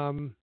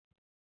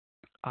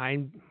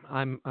I'm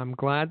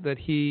glad that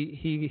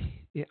he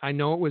I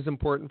know it was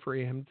important for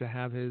him to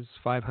have his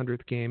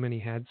 500th game, and he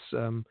had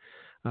some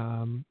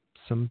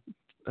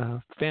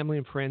family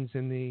and friends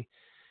in the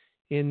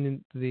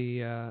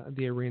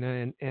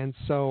arena, and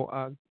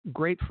so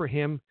great for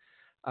him.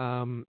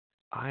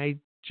 I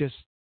just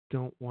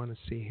don't want to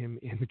see him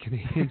in the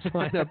Canadiens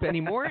lineup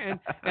anymore.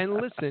 And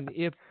listen,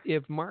 if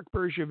Marc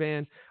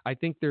Bergevin, I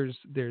think there's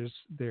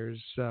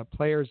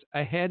players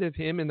ahead of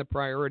him in the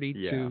priority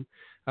to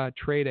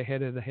trade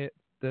ahead of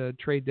the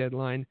trade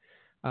deadline.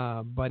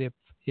 But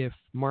if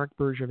Marc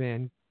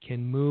Bergevin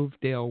can move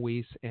Dale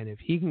Weise, and if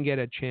he can get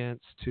a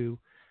chance to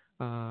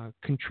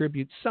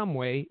contribute some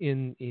way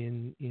in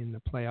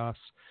the playoffs,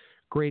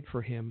 great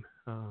for him.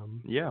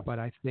 But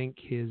I think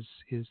his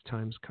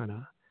time's kind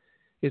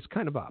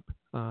of up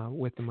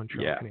with the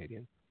Montreal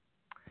Canadiens.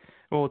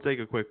 Well, we'll take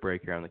a quick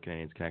break here on the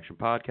Canadiens Connection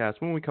podcast.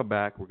 When we come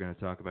back, we're going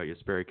to talk about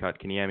Jesperi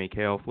Kotkaniemi,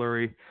 Cale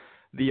Fleury,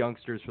 the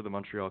youngsters for the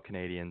Montreal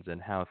Canadiens,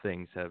 and how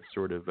things have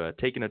sort of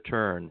taken a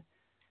turn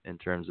in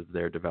terms of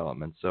their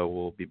development. So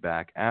we'll be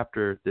back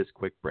after this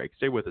quick break.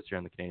 Stay with us here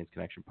on the Canadiens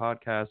Connection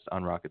podcast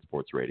on Rocket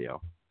Sports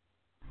Radio.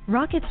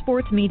 Rocket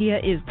Sports Media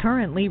is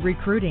currently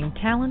recruiting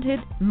talented,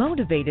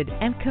 motivated,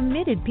 and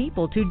committed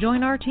people to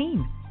join our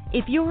team.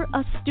 If you're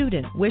a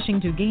student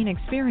wishing to gain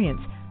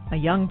experience, a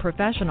young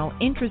professional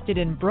interested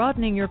in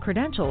broadening your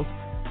credentials,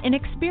 an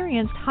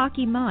experienced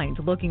hockey mind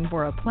looking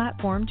for a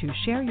platform to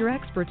share your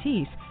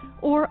expertise,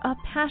 or a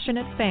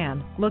passionate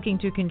fan looking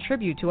to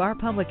contribute to our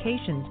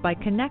publications by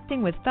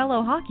connecting with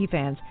fellow hockey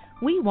fans,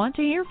 we want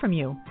to hear from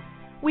you.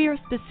 We are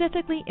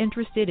specifically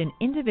interested in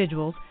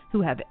individuals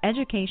who have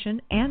education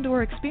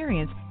and/or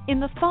experience in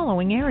the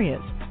following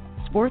areas: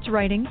 sports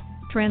writing,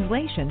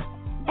 translation,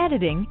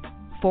 editing,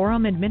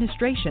 forum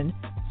administration,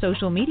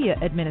 social media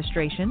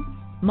administration,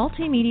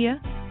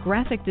 multimedia,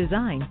 graphic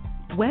design,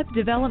 web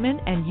development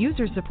and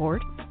user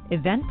support,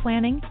 event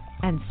planning,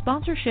 and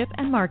sponsorship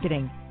and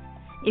marketing.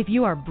 If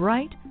you are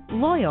bright,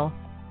 loyal,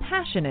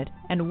 passionate,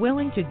 and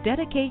willing to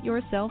dedicate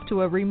yourself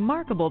to a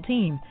remarkable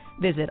team,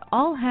 visit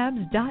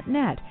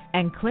allhabs.net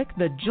and click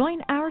the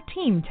Join Our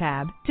Team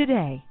tab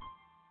today.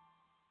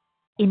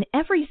 In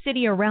every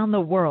city around the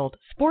world,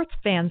 sports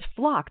fans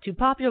flock to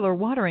popular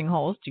watering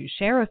holes to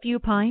share a few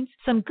pints,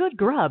 some good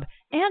grub,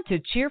 and to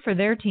cheer for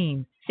their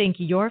team. Think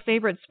your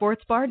favorite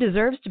sports bar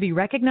deserves to be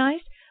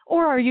recognized?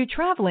 Or are you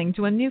traveling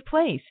to a new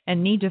place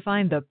and need to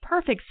find the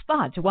perfect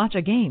spot to watch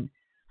a game?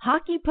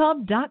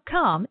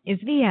 HockeyPub.com is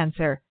the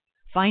answer.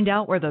 Find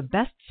out where the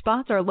best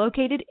spots are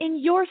located in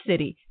your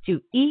city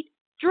to eat,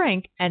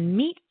 drink, and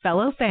meet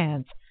fellow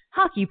fans.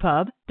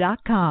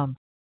 HockeyPub.com.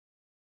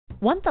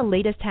 Want the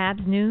latest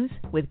Habs news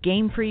with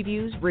game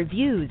previews,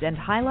 reviews, and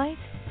highlights?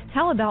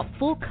 How about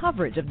full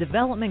coverage of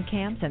development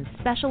camps and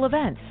special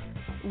events?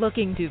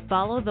 Looking to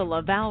follow the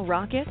Laval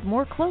Rocket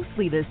more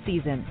closely this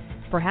season?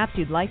 Perhaps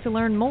you'd like to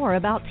learn more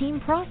about team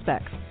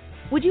prospects.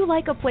 Would you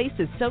like a place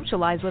to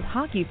socialize with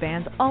hockey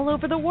fans all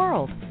over the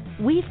world?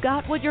 We've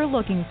got what you're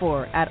looking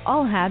for at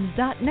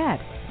allhabs.net,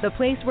 the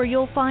place where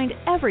you'll find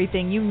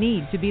everything you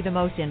need to be the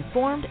most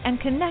informed and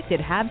connected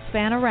Habs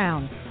fan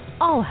around.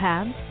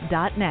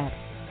 allhabs.net.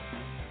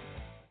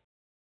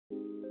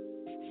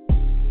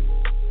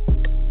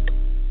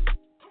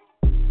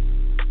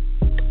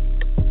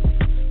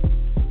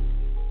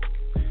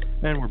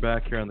 And we're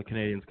back here on the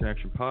Canadians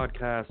Connection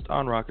podcast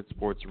on Rocket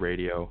Sports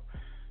Radio.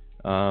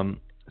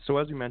 So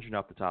as we mentioned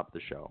off the top of the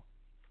show,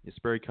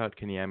 Jesperi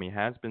Kotkaniemi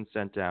has been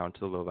sent down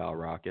to the Laval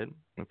Rocket.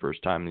 The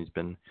first time he's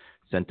been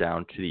sent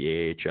down to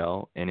the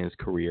AHL in his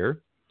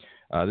career.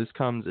 This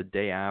comes a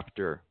day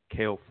after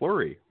Cale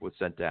Fleury was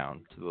sent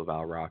down to the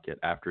Laval Rocket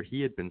after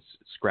he had been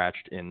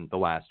scratched in the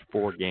last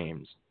 4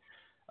 games.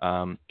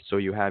 So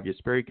you have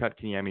Jesperi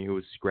Kotkaniemi, who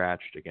was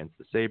scratched against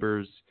the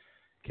Sabres,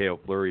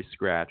 Cale Fleury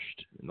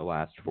scratched in the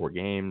last 4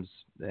 games,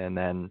 and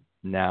then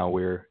now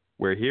we're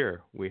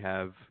here. We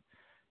have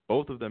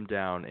both of them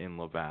down in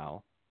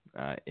Laval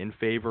in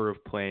favor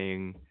of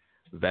playing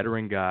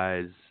veteran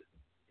guys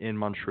in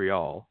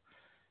Montreal.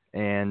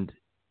 And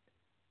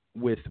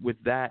with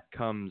that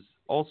comes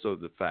also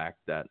the fact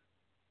that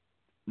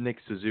Nick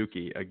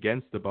Suzuki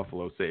against the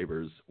Buffalo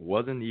Sabres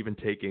wasn't even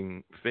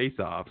taking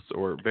face-offs,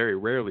 or very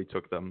rarely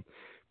took them,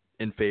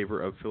 in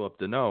favor of Phillip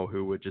Danault,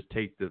 who would just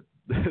take the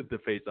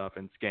face-off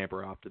and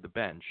scamper off to the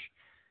bench.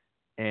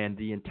 And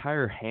the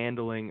entire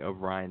handling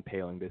of Ryan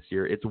Poehling this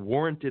year, it's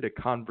warranted a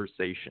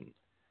conversation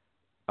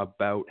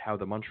about how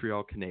the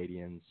Montreal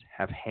Canadiens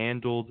have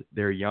handled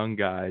their young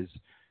guys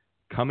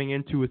coming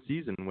into a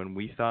season when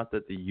we thought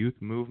that the youth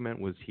movement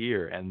was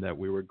here and that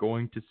we were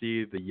going to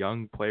see the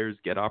young players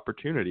get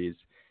opportunities.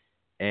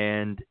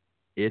 And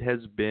it has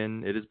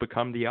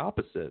become the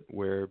opposite,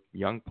 where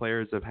young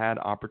players have had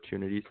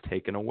opportunities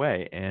taken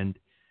away. And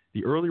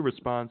the early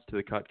response to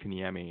the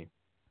Kotkaniemi,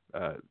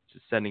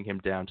 just sending him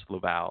down to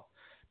Laval,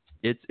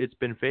 it's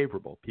been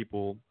favorable.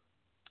 People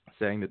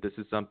saying that this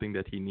is something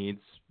that he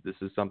needs. This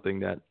is something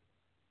that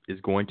is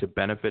going to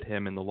benefit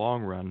him in the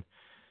long run.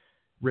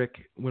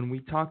 Rick, when we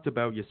talked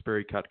about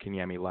Jesperi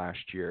Kotkaniemi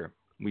last year,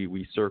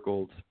 we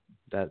circled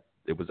that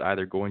it was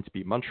either going to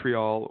be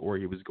Montreal or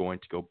he was going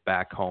to go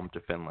back home to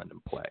Finland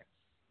and play.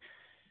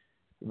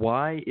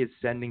 Why is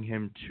sending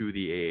him to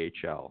the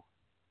AHL?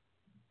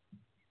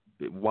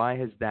 Why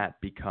has that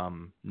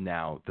become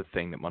now the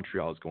thing that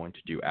Montreal is going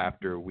to do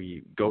after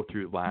we go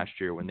through last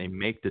year when they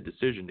make the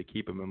decision to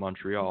keep him in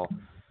Montreal?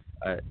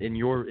 In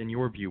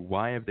your view,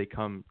 why have they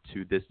come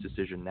to this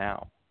decision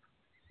now?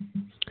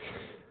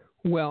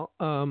 Well,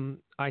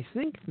 I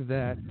think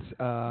that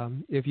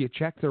if you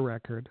check the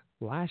record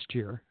last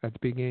year at the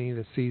beginning of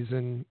the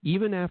season,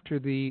 even after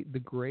the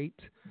great,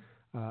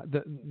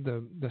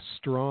 the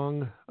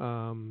strong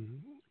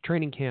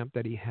training camp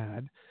that he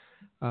had,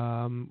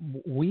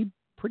 we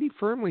pretty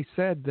firmly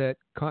said that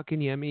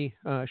Kotkaniemi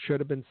should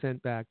have been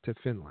sent back to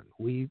Finland.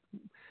 We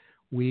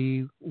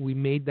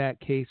made that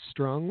case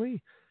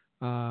strongly.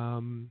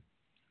 After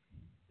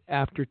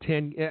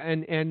 10,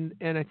 and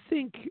I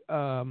think,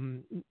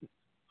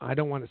 I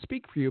don't want to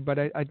speak for you, but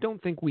I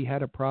don't think we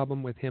had a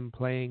problem with him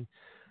playing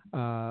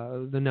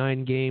the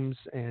 9 games,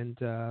 and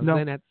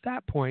then at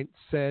that point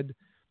said,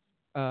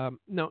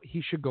 no,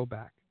 he should go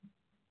back.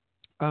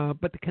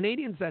 But the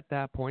Canadians at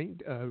that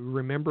point,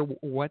 remember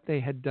what they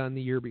had done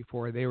the year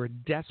before. They were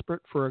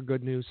desperate for a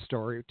good news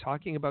story,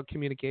 talking about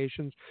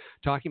communications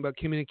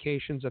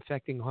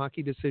affecting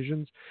hockey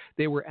decisions.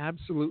 They were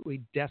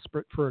absolutely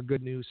desperate for a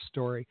good news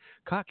story.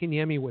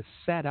 Kotkaniemi was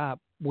set up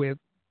with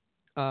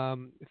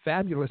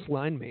fabulous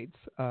line mates.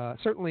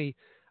 Certainly,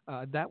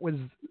 that was,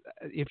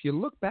 if you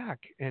look back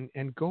and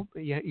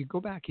you go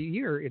back a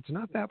year, it's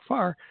not that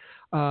far.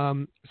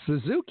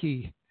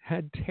 Suzuki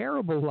had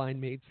terrible line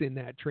mates in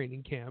that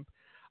training camp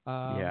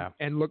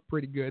and looked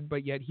pretty good,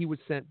 but yet he was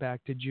sent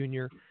back to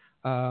junior.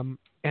 And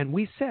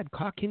we said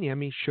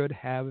Kotkaniemi should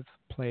have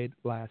played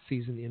last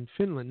season in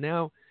Finland.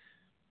 Now,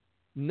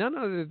 none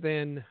other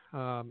than,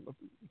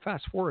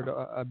 fast forward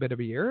a bit of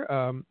a year,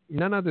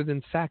 none other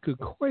than Saku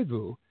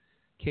Koivu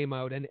came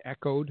out and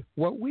echoed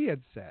what we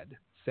had said,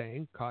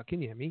 saying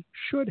Kotkaniemi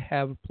should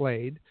have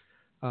played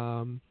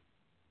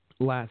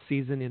last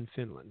season in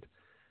Finland.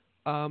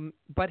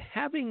 But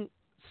having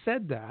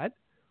said that,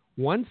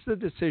 once the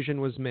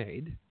decision was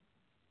made,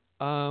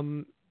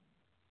 all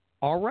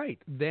right,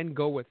 then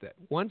go with it.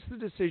 Once the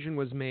decision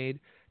was made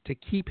to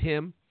keep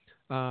him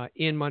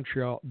in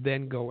Montreal,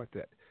 then go with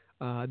it.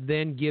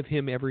 Then give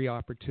him every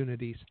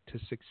opportunity to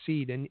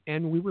succeed.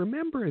 And we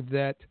remember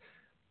that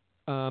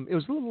it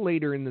was a little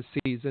later in the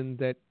season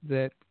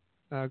that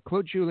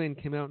Claude Julien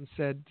came out and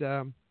said,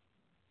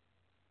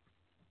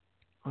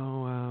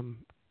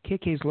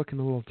 KK's looking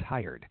a little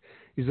tired.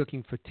 He's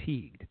looking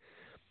fatigued.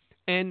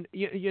 And,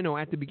 you know,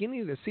 at the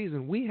beginning of the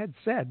season, we had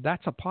said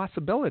that's a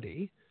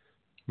possibility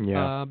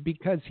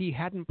because he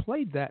hadn't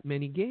played that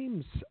many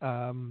games.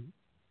 And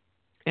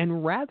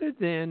rather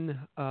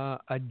than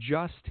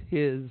adjust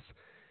his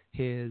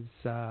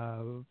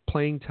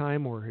playing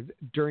time or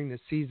during the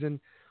season,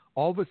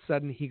 all of a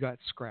sudden he got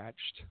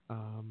scratched.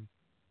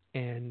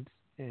 And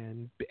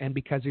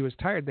because he was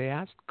tired, they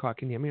asked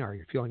Kotkaniemi, "Are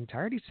you feeling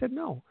tired?" He said,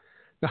 "No,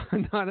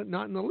 not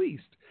in the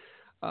least."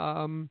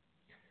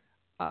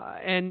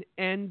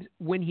 And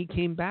when he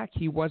came back,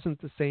 he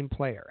wasn't the same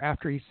player.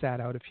 After he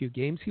sat out a few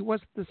games, he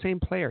wasn't the same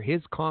player.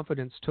 His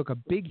confidence took a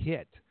big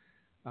hit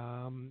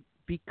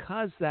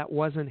because that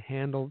wasn't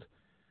handled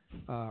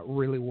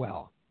really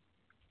well.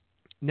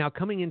 Now,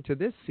 coming into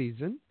this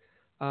season,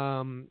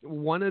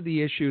 one of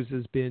the issues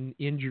has been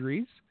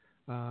injuries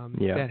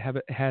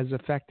that has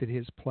affected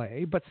his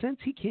play. But since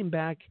he came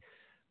back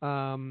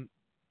from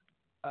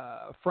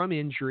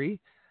injury,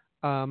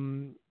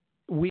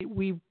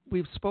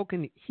 we've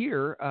spoken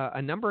here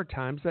a number of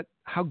times that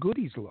how good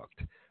he's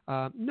looked.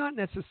 Not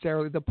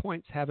necessarily the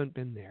points haven't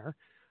been there,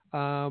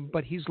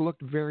 but he's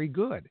looked very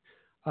good.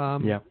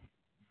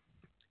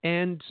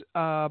 And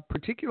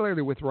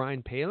particularly with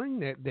Ryan Poehling,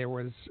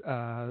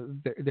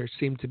 there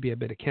seemed to be a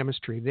bit of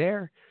chemistry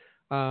there.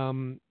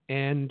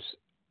 And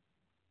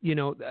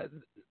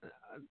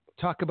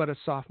talk about a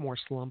sophomore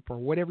slump or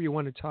whatever you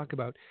want to talk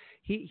about.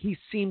 He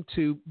seemed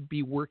to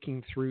be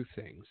working through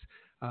things,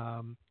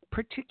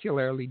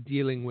 particularly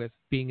dealing with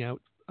being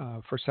out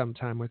for some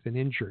time with an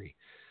injury.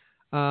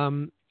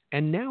 And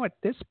now at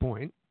this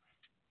point,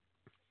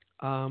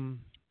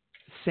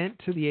 sent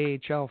to the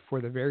AHL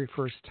for the very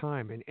first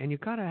time. And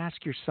you've got to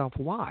ask yourself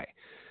why.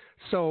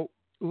 So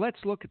let's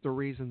look at the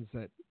reasons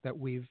that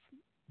we've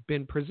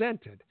been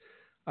presented.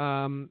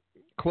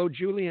 Claude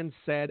Julien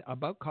said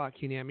about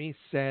Kotkaniemi,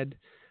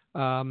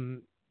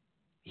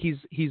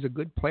 he's a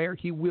good player.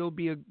 He will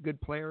be a good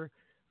player.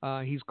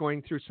 He's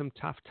going through some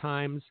tough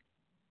times.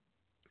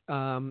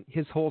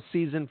 His whole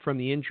season from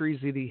the injuries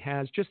that he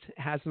has just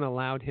hasn't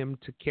allowed him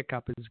to kick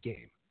up his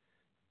game.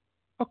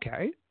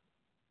 Okay.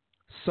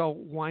 So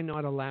why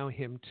not allow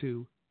him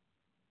to,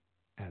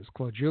 as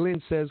Claude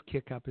Julien says,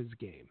 kick up his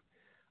game?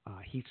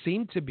 He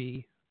seemed to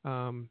be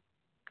doing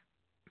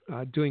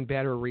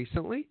better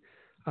recently.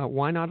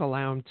 Why not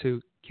allow him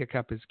to kick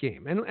up his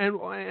game?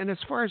 And as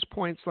far as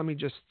points, let me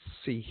just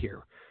see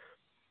here.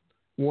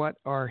 What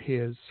are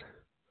his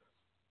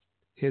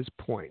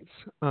points?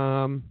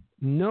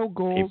 No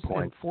goals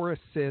and 4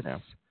 assists. Yeah.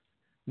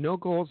 No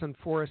goals and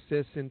 4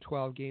 assists in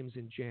 12 games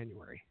in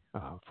January.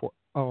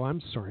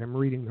 I'm sorry. I'm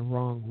reading the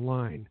wrong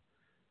line.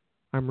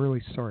 I'm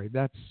really sorry.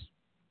 That's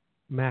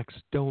Max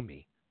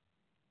Domi.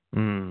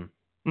 In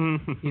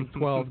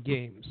 12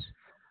 games.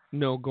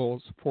 No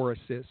goals, 4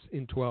 assists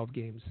in 12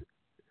 games.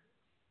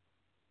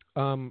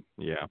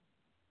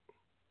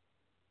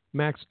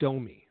 Max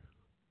Domi.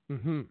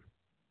 The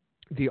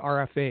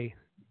RFA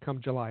come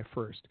July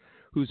 1st,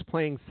 who's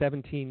playing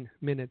 17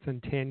 minutes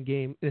and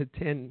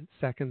 10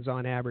 seconds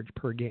on average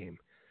per game.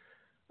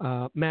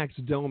 Max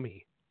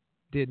Domi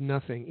did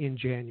nothing in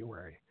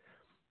January.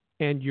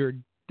 And you're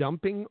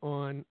dumping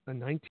on a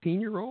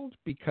 19-year-old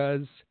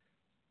because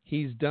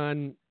he's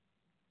done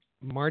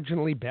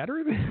marginally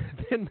better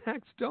than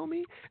Max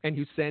Domi, and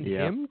you send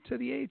him to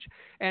the age.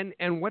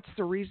 And what's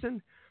the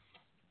reason?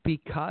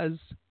 Because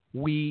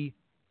we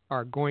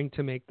are going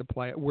to make the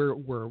play.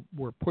 We're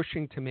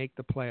pushing to make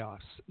the playoffs,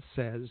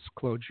 says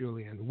Claude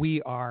Julien.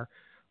 We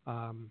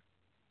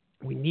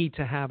need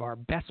to have our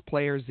best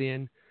players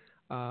in,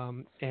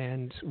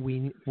 and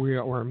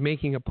we're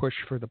making a push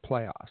for the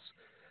playoffs.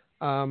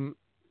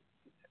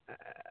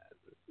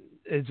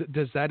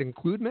 Does that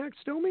include Max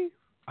Domi?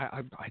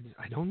 I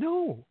don't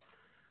know.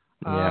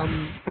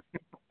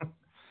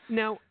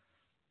 Now,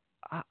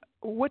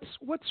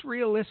 what's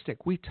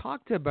realistic? We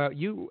talked about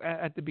you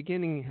at the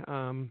beginning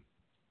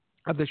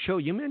of the show.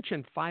 You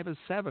mentioned 5 of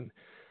 7,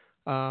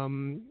 a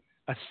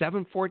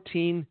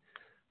 .714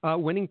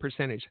 winning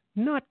percentage.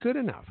 Not good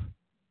enough.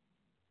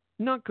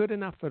 Not good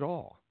enough at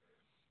all.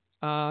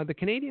 The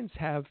Canadians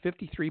have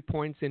 53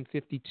 points in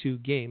 52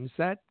 games.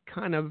 That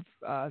kind of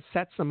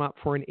sets them up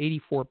for an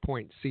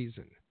 84-point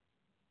season.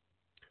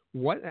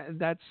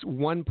 That's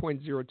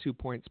 1.02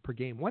 points per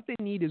game. What they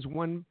need is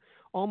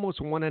almost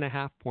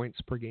 1.5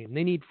 points per game.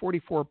 They need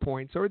 44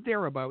 points or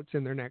thereabouts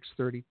in their next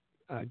 30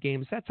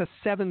 games. That's a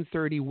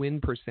 .730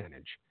 win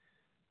percentage.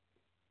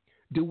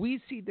 Do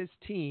we see this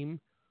team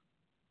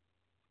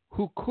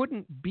who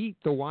couldn't beat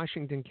the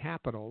Washington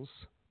Capitals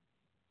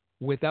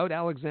without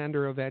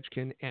Alexander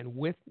Ovechkin and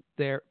with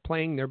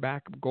playing their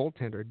backup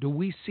goaltender? Do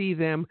we see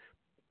them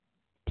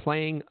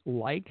playing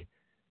like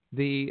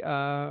the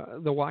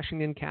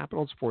Washington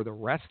Capitals for the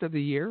rest of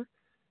the year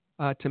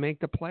to make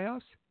the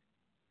playoffs?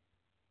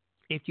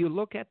 If you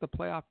look at the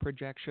playoff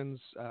projections,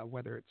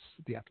 whether it's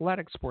the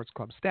Athletic, Sports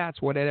Club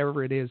Stats,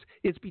 whatever it is,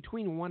 it's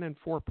between 1% and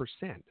 4%.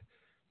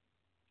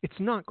 It's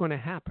not going to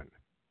happen.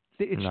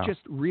 It's just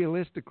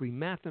realistically,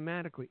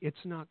 mathematically,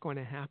 it's not going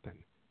to happen.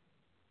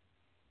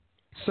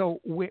 So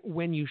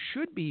when you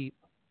should be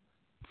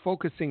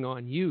focusing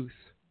on youth,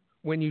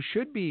 when you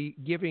should be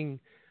giving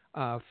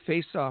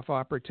face-off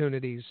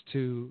opportunities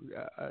to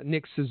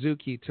Nick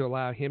Suzuki to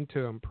allow him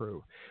to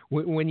improve,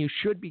 when you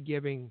should be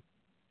giving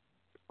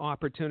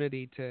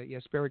opportunity to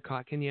Jesperi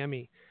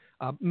Kotkaniemi,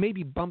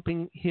 maybe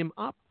bumping him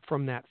up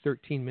from that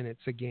 13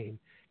 minutes a game,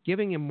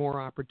 giving him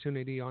more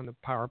opportunity on the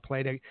power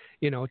play to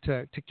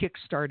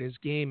kickstart his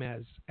game,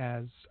 as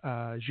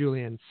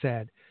Julien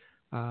said,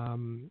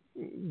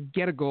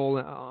 get a goal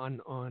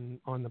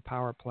on the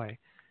power play.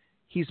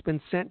 He's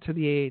been sent to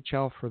the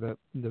AHL for the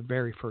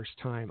very first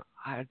time.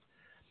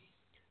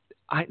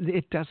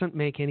 It doesn't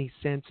make any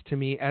sense to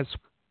me.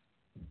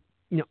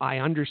 I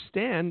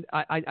understand.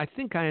 I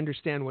think I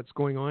understand what's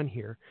going on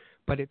here,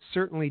 but it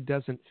certainly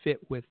doesn't fit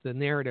with the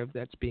narrative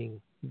that's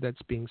being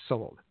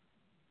sold.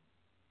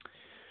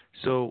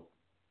 So,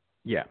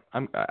 yeah,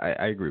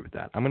 I agree with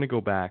that. I'm going to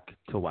go back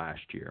to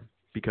last year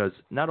because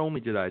not only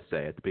did I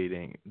say at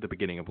the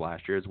beginning of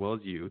last year, as well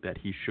as you, that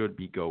he should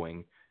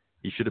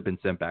have been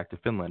sent back to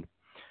Finland.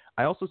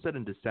 I also said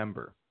in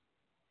December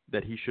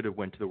that he should have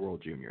went to the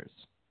World Juniors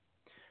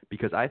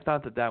because I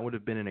thought that would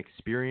have been an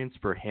experience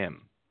for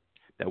him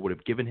that would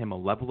have given him a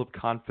level of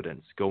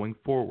confidence going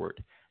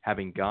forward,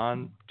 having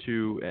gone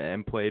to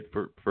and played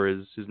for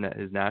his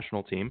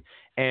national team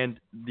and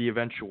the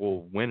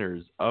eventual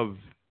winners of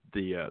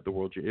the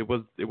World Juniors.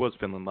 It was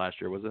Finland last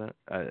year, wasn't it?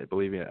 I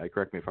believe.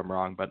 Correct me if I'm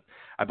wrong, but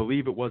I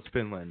believe it was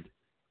Finland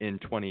in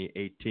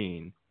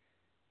 2018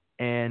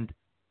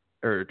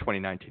 or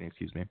 2019,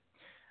 excuse me.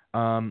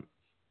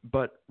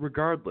 But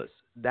regardless,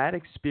 that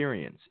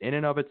experience in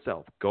and of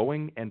itself,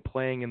 going and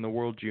playing in the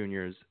World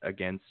Juniors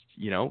against,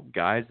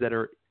 guys that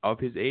are of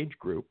his age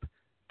group,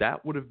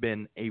 that would have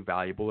been a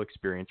valuable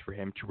experience for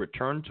him to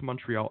return to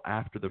Montreal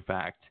after the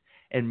fact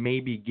and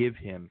maybe give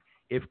him,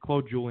 if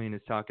Claude Julien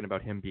is talking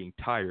about him being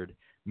tired,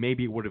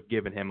 maybe it would have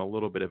given him a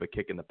little bit of a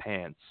kick in the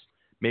pants.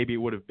 Maybe it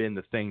would have been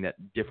the thing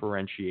that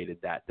differentiated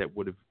that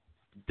would have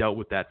dealt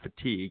with that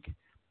fatigue.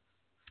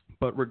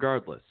 But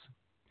regardless,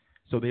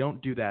 so they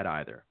don't do that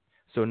either.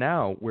 So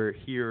now we're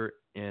here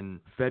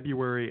in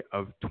February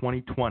of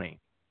 2020,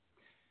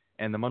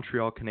 and the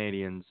Montreal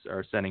Canadiens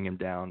are sending him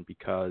down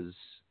because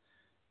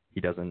he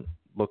doesn't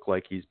look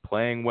like he's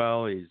playing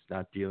well, he's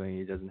not dealing,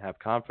 he doesn't have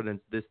confidence,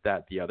 this,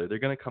 that, the other. They're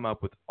going to come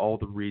up with all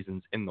the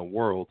reasons in the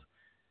world.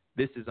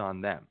 This is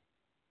on them.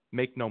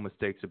 Make no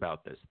mistakes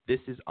about this. This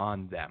is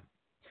on them.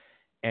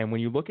 And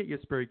when you look at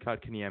Jesperi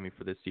Kotkaniemi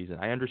for this season,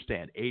 I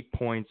understand 8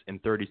 points in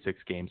 36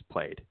 games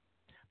played,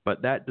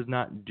 but that does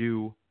not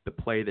do the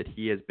play that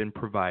he has been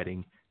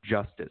providing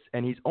justice.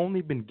 And he's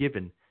only been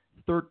given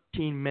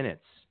 13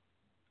 minutes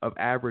of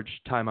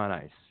average time on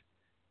ice.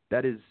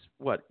 That is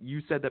what?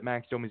 You said that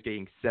Max Domi's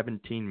getting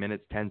 17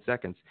 minutes, 10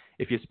 seconds.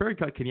 If Jesperi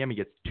Kotkaniemi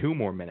gets 2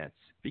 more minutes,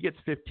 if he gets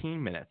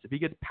 15 minutes, if he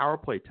gets power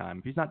play time,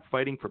 if he's not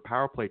fighting for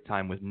power play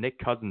time with Nick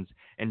Cousins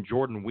and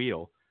Jordan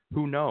Wheel,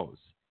 who knows?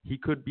 He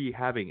could be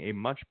having a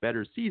much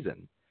better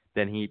season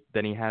than he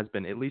has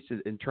been, at least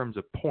in terms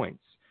of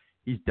points.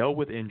 He's dealt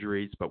with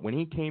injuries, but when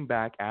he came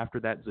back after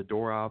that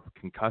Zadorov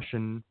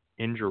concussion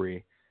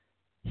injury,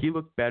 he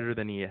looked better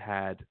than he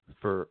had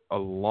for a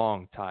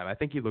long time. I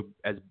think he looked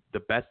as the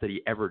best that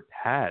he ever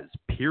has,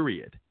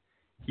 period.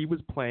 He was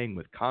playing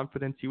with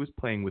confidence. He was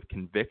playing with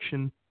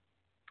conviction.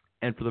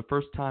 And for the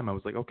first time, I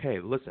was like, okay,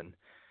 listen,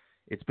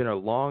 it's been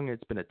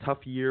a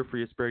tough year for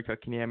Jesperi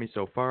Kotkaniemi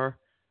so far,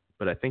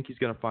 but I think he's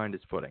going to find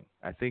his footing.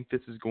 I think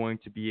this is going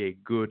to be a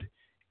good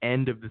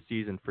end of the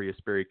season for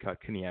Jesperi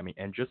Kotkaniemi.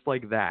 And just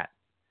like that,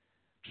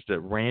 just a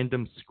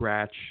random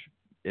scratch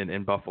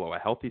in Buffalo, a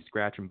healthy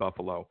scratch in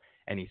Buffalo,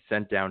 and he's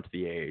sent down to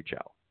the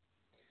AHL.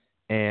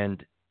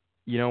 And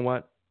you know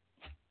what?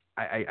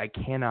 I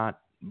cannot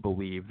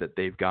believe that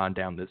they've gone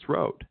down this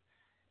road.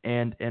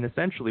 And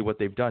essentially what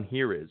they've done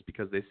here is,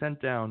 because they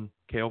sent down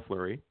Cale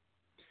Fleury,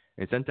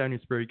 they sent down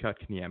Jesperi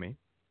Kotkaniemi,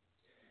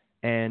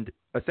 and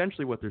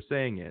essentially what they're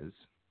saying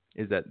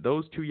is that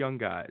those two young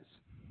guys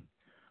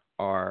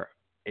are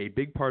a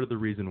big part of the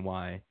reason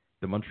why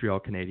the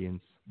Montreal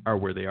Canadiens are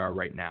where they are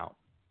right now.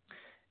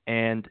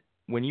 And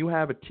when you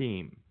have a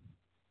team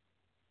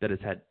that has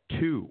had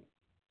two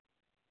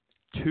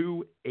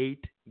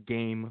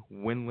 8-game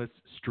winless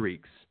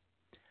streaks,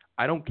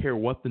 I don't care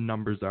what the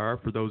numbers are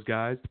for those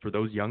guys, for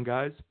those young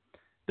guys,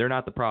 they're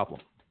not the problem.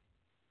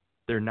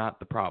 They're not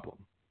the problem.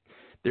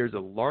 There's a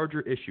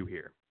larger issue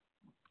here,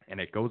 and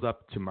it goes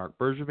up to Marc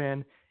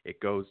Bergevin. It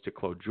goes to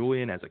Claude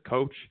Julien as a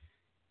coach.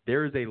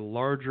 There is a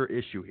larger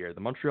issue here.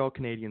 The Montreal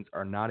Canadiens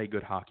are not a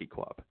good hockey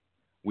club.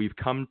 We've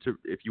come to,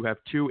 if you have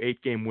 2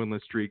 8-game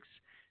winless streaks,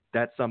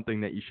 that's something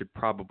that you should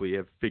probably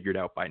have figured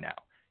out by now.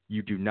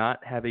 You do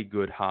not have a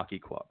good hockey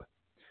club.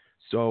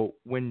 So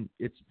when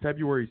it's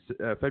February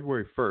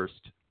 1st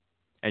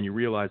and you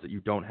realize that you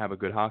don't have a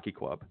good hockey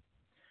club,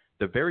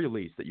 the very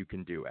least that you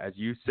can do, as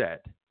you said,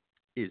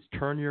 is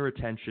turn your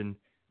attention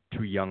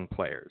to young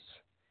players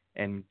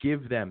and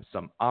give them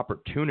some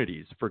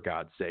opportunities, for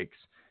God's sakes.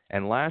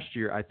 And last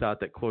year, I thought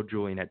that Claude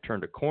Julien had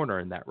turned a corner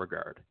in that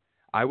regard.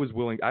 I was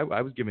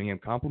giving him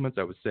compliments.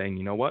 I was saying,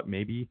 you know what,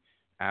 maybe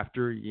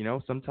after,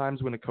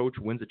 sometimes when a coach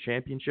wins a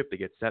championship, they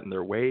get set in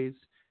their ways.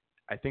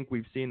 I think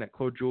we've seen that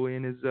Claude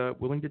Julien is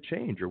willing to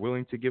change or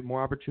willing to give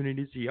more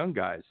opportunities to young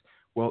guys.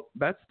 Well,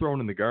 that's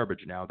thrown in the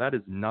garbage now. That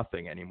is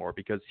nothing anymore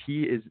because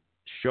he is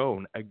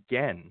shown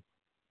again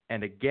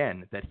and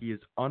again that he is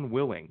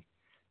unwilling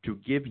to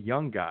give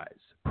young guys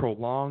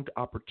prolonged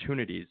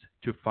opportunities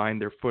to find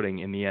their footing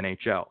in the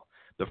NHL.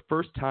 The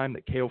first time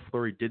that Cale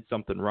Fleury did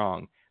something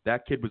wrong,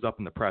 that kid was up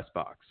in the press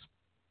box,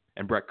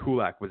 and Brett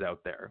Kulak was out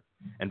there,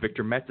 and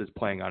Victor Metz is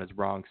playing on his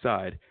wrong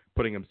side,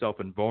 putting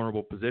himself in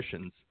vulnerable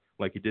positions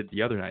like he did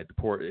the other night.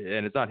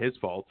 And it's not his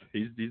fault.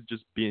 He's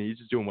just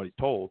doing what he's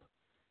told.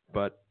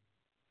 But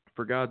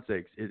for God's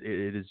sakes,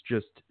 it is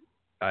just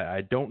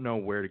I don't know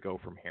where to go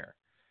from here,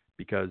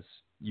 because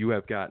you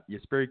have got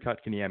Jesperi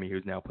Kotkaniemi,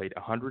 who's now played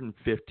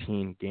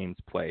 115 games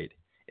played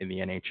in the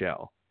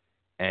NHL,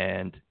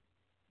 and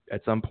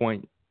at some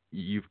point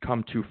you've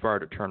come too far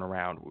to turn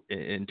around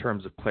in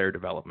terms of player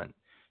development.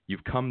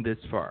 You've come this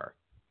far.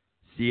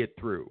 See it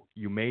through.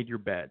 You made your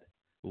bed.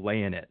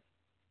 Lay in it.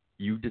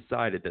 You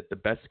decided that the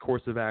best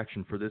course of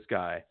action for this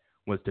guy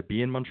was to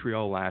be in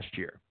Montreal last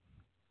year.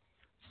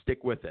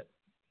 Stick with it.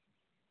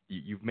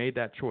 You've made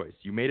that choice.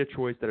 You made a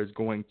choice that is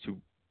going to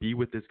be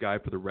with this guy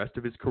for the rest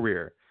of his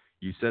career.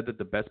 You said that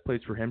the best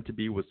place for him to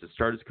be was to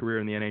start his career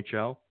in the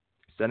NHL.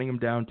 Sending him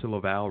down to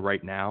Laval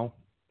right now,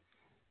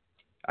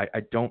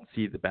 I don't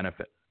see the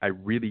benefit. I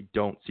really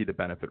don't see the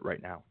benefit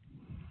right now.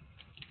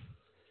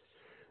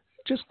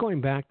 Just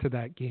going back to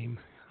that game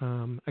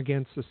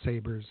against the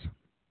Sabres,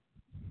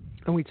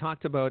 and we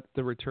talked about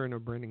the return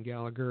of Brendan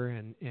Gallagher,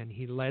 and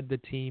he led the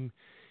team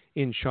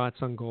in shots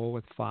on goal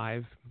with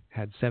 5,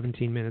 had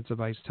 17 minutes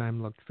of ice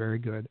time, looked very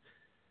good.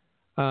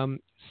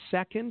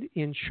 Second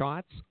in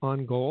shots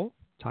on goal,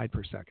 tied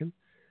for second,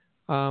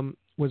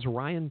 was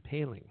Ryan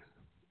Poehling.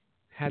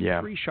 Had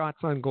 3 shots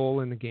on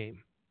goal in the game,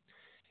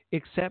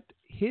 except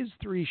his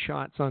 3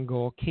 shots on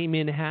goal came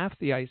in half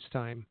the ice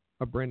time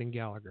of Brendan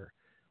Gallagher.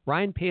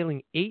 Ryan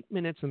Poehling, 8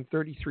 minutes and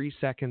 33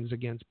 seconds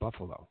against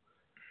Buffalo.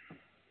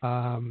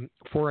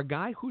 For a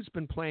guy who's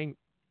been playing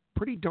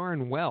pretty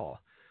darn well,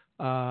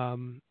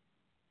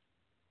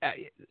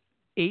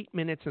 8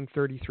 minutes and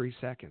 33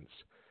 seconds.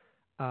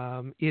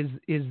 Is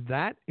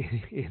that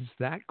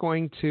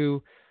going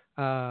to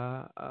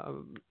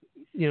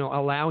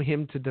allow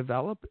him to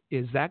develop?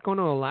 Is that going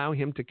to allow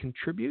him to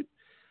contribute?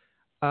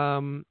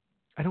 I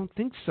don't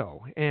think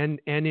so. And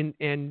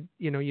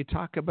you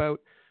talk about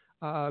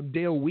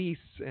Dale Weiss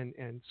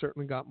and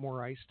certainly got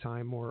more ice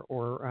time,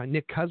 or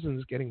Nick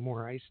Cousins getting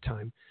more ice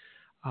time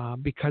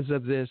because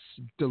of this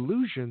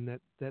delusion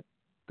that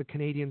the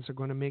Canadians are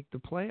going to make the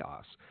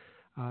playoffs.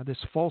 This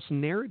false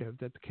narrative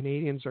that the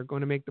Canadians are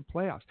going to make the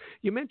playoffs.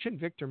 You mentioned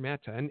Victor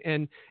Mete,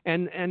 and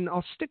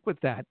I'll stick with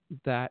that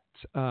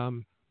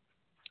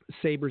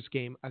Sabres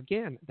game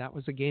again. That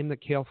was a game that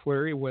Cale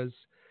Fleury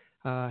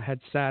had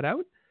sat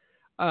out,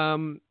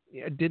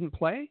 didn't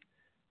play.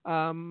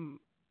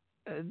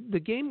 The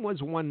game was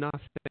 1-0.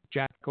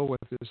 Jacko with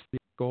his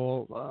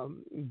goal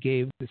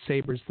gave the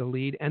Sabres the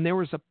lead, and there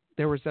was a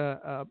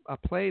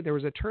play. There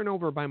was a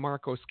turnover by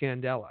Marco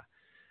Scandella,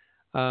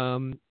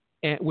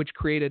 which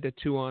created a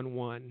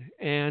 2-on-1.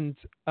 And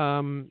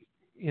none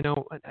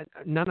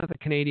of the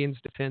Canadians'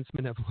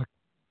 defensemen have looked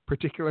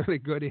particularly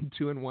good in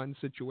 2-on-1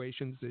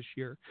 situations this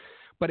year,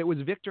 but it was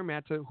Victor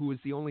Mete who was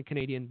the only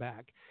Canadian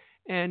back.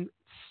 And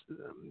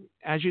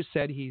as you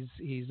said,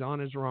 he's on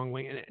his wrong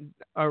wing and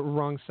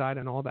wrong side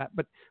and all that.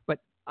 But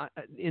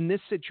in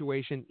this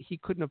situation, he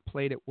couldn't have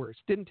played it worse.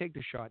 Didn't take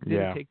the shot.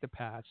 Didn't take the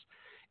pass.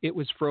 It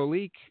was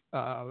Frolik,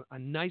 a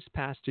nice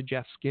pass to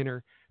Jeff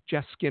Skinner.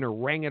 Jeff Skinner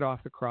rang it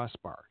off the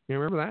crossbar. You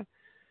remember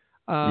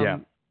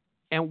that?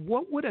 And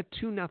what would a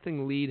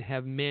 2-0 lead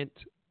have meant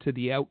to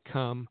the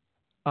outcome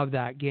of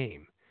that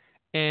game?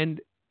 And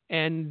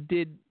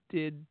did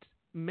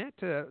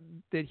Mete,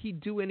 did he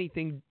do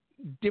anything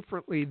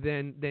differently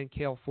than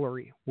Cale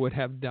Fleury would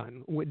have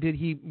done? Did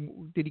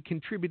he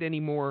contribute any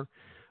more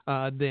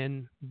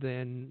than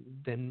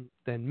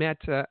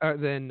Mete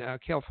than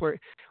Cale Fleury?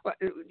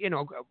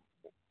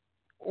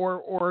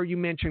 Or you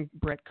mentioned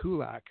Brett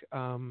Kulak.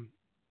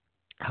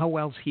 How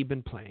well's he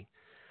been playing?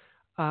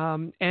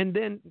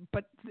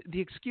 But the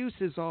excuse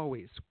is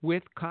always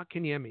with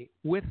Kotkaniemi,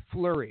 with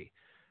Fleury.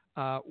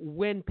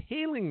 When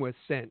Poehling was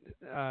sent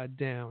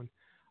down,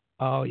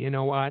 oh, you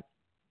know what?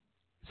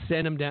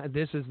 Send him down.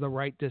 This is the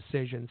right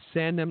decision.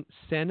 Send him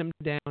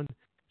down.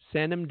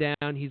 Send him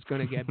down. He's going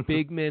to get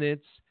big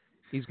minutes.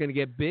 He's going to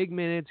get big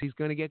minutes. He's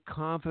going to get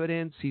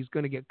confidence. He's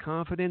going to get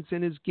confidence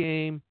in his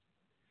game.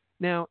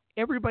 Now,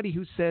 everybody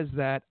who says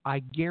that, I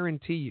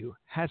guarantee you,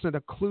 hasn't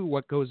a clue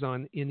what goes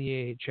on in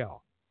the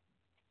AHL.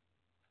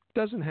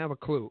 Doesn't have a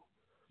clue.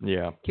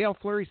 Yeah. Cale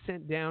Fleury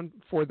sent down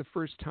for the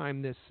first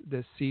time this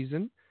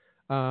season.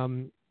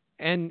 And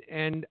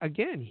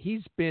again,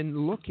 he's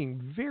been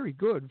looking very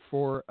good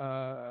for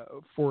a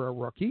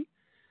rookie.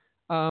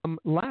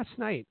 Last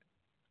night,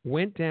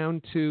 went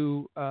down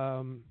to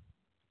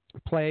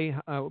play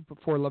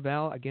for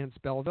Laval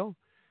against Belleville,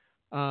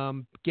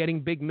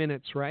 getting big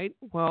minutes, right?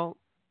 Well,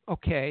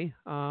 okay.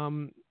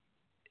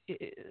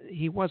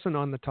 He wasn't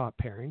on the top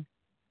pairing.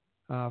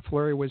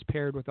 Fleury was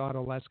paired with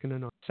Otto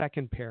Leskinen on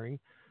second pairing.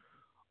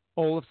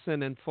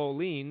 Olofsson and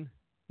Folin,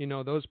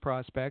 those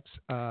prospects,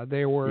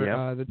 they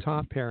were the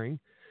top pairing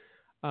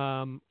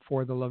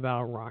for the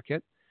Laval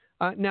Rocket.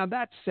 Now,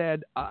 that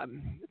said,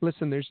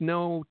 listen, there's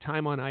no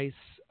time on ice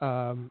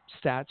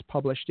stats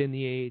published in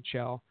the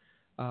AHL,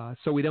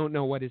 so we don't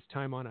know what his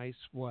time on ice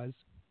was.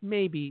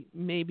 Maybe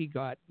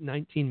got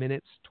 19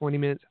 minutes, 20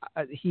 minutes.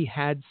 He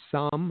had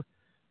some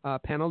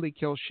penalty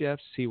kill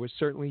shifts. He was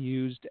certainly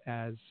used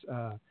as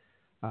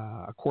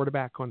a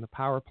quarterback on the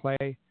power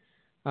play.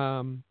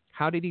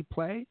 How did he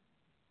play?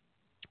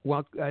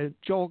 Well,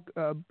 Joel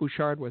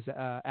Bouchard was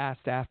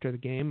asked after the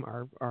game.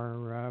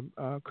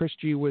 Chris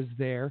G was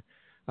there.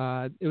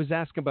 It was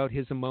asked about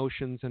his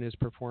emotions and his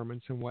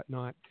performance and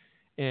whatnot.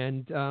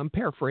 And I'm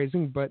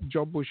paraphrasing, but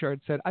Joel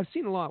Bouchard said, "I've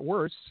seen a lot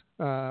worse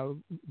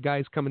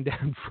guys coming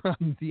down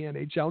from the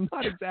NHL."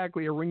 Not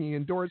exactly a ringing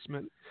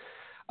endorsement.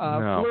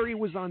 No. Fleury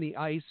was on the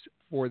ice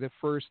for the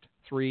first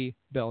 3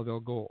 Belleville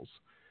goals,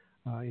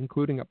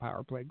 including a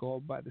power play goal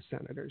by the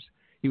Senators.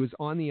 He was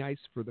on the ice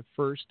for the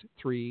first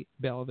 3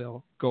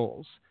 Belleville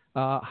goals.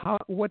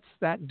 What's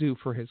that do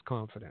for his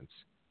confidence?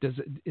 Is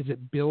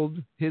it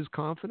build his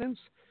confidence?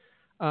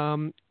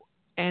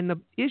 And the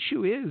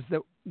issue is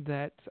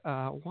that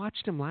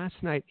watched him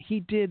last night.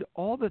 He did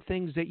all the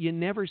things that you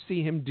never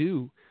see him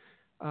do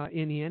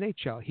in the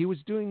NHL. He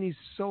was doing these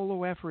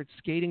solo efforts,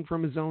 skating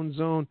from his own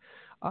zone,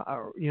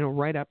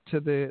 right up to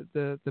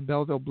the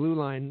Belleville blue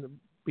line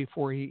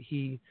before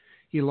he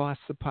lost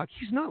the puck.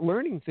 He's not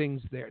learning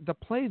things there. The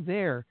play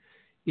there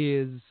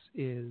is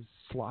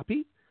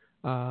sloppy.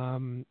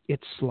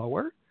 It's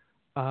slower.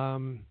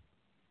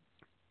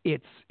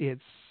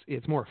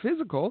 It's more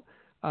physical.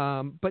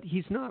 But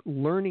he's not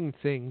learning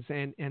things,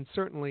 and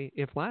certainly,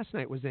 if last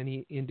night was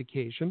any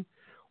indication,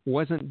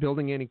 wasn't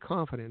building any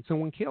confidence. And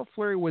when Cale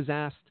Fleury was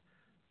asked,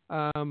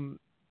 about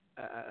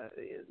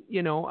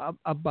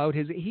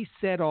he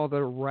said all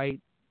the right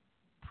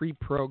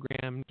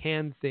pre-programmed,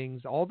 canned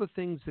things, all the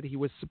things that he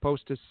was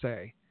supposed to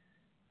say,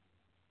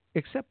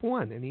 except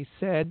one. And he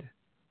said,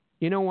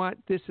 "You know what?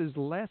 This is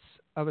less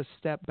of a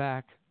step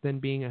back than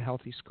being a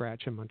healthy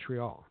scratch in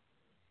Montreal.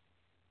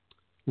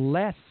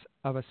 Less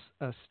of a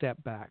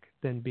step back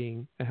than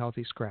being a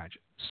healthy scratch."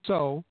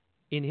 So,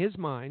 in his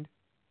mind,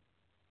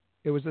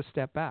 it was a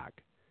step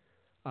back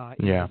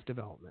in his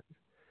development.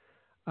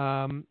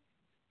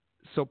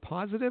 So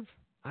positive,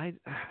 I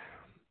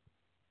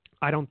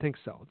don't think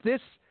so.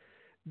 This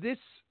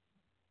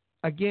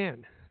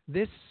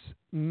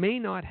may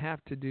not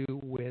have to do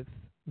with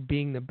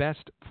being the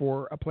best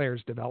for a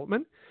player's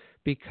development,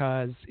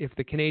 because if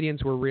the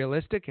Canadians were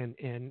realistic and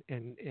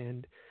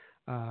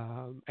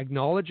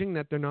acknowledging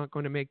that they're not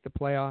going to make the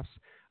playoffs,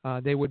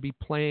 they would be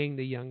playing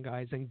the young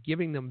guys and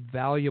giving them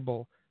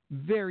valuable,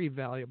 very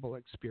valuable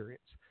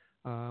experience.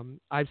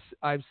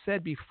 I've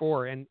said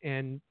before,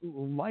 and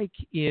like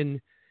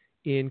in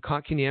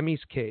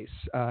Kotkaniemi's case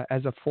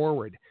as a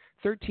forward,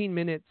 13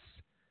 minutes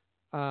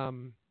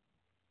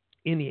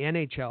in the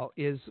NHL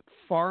is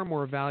far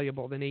more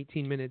valuable than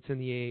 18 minutes in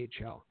the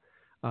AHL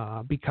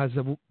because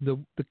of the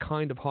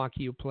kind of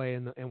hockey you play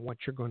and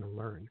what you're going to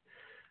learn.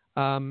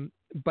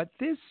 But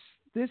this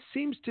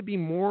seems to be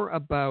more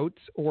about,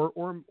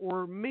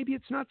 or maybe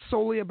it's not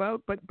solely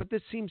about, but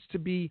this seems to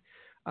be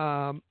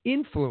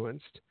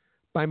influenced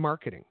by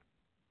marketing.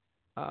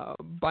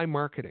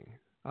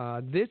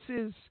 This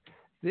is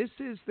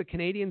the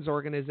Canadiens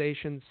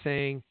organization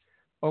saying,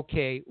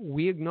 "Okay,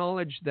 we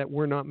acknowledge that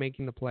we're not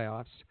making the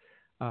playoffs.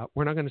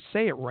 We're not going to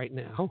say it right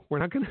now. We're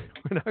not going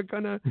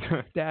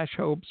to dash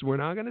hopes. We're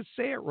not going to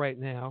say it right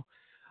now,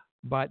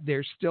 but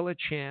there's still a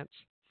chance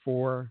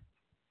for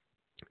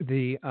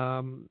the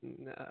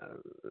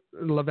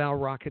Laval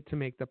Rocket to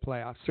make the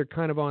playoffs. They're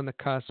kind of on the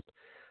cusp.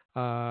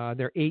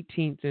 They're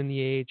 18th in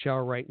the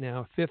AHL right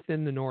now, 5th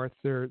in the North.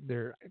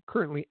 They're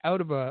currently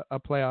out of a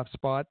playoff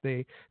spot.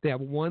 They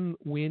have one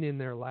win in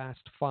their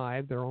last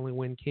 5. Their only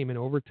win came in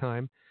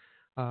overtime.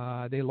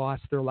 They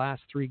lost their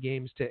last 3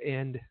 games to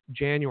end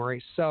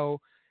January.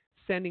 So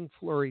sending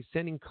Fleury,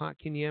 sending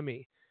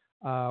Kotkaniemi,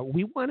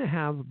 we want to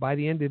have, by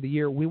the end of the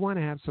year, we want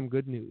to have some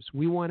good news.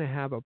 We want to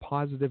have a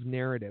positive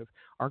narrative.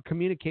 Our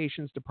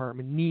communications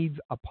department needs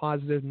a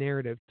positive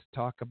narrative to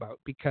talk about,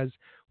 because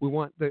we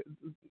want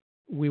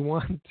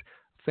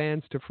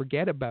fans to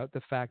forget about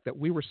the fact that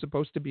we were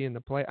supposed to be in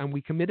the play, and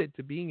we committed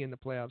to being in the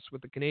playoffs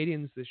with the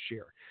Canadiens this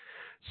year.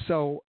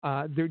 So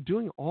they're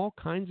doing all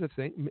kinds of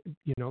things.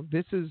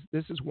 This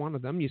is one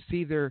of them. You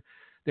see their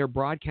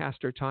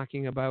broadcaster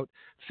talking about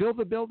fill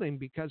the building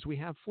because we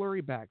have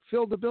Fleury back.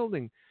 Fill the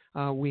building.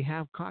 We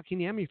have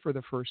Kotkaniemi for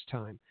the first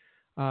time.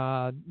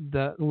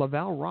 The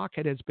Laval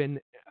Rocket has been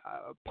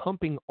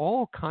pumping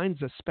all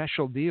kinds of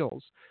special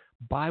deals.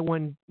 Buy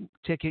one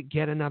ticket,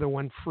 get another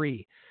one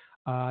free.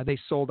 They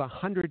sold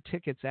 100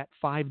 tickets at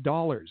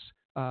 $5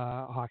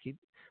 hockey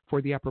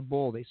for the Upper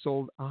Bowl. They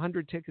sold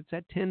 100 tickets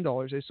at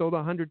 $10. They sold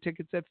 100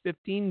 tickets at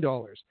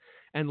 $15.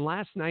 And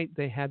last night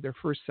they had their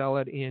first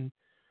sellout in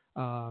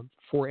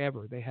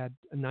forever. They had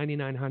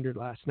 9,900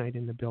 last night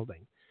in the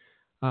building.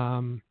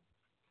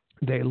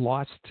 They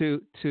lost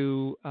to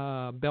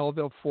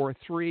Belleville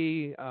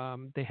 4-3.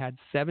 They had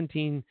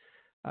 17.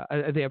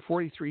 They have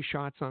 43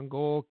 shots on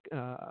goal.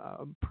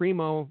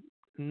 Primo,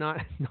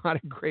 not a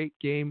great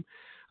game.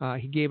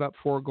 He gave up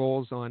 4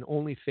 goals on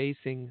only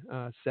facing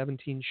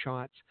 17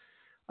 shots.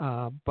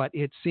 But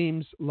it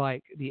seems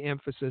like the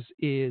emphasis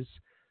is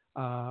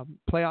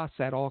playoffs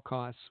at all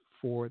costs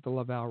for the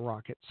Laval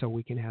Rocket, so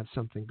we can have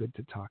something good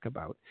to talk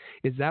about.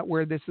 Is that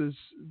where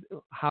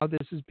how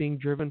this is being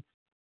driven?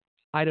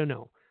 I don't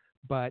know.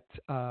 But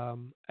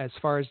as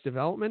far as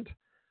development,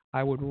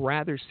 I would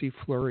rather see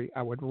Fleury.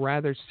 I would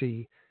rather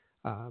see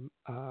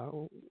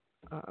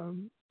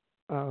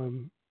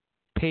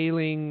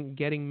Paling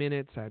getting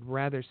minutes. I'd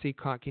rather see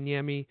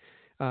Kotkaniemi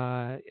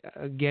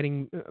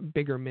getting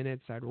bigger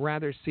minutes. I'd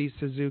rather see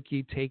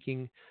Suzuki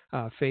taking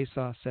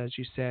face-offs, as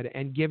you said,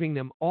 and giving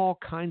them all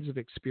kinds of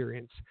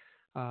experience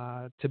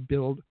to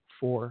build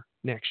for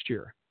next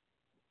year.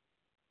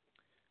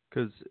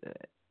 Because,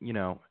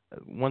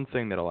 one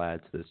thing that I'll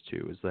add to this,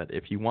 too, is that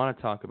if you want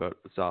to talk about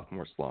the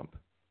sophomore slump,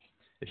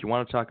 if you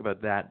want to talk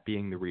about that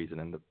being the reason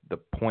and the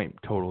point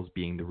totals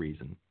being the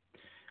reason,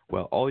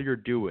 well, all you're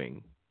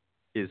doing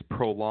is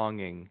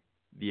prolonging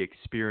the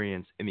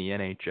experience in the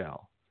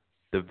NHL,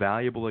 the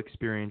valuable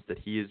experience that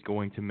he is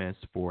going to miss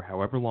for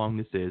however long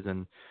this is.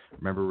 And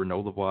remember,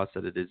 Renaud Lavoie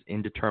said it is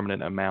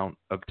indeterminate amount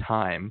of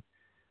time.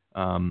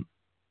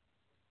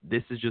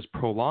 This is just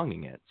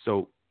prolonging it.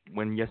 So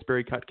when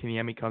Jesperi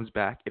Kotkaniemi comes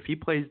back, if he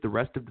plays the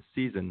rest of the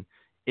season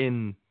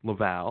in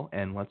Laval,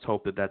 and let's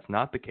hope that that's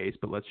not the case,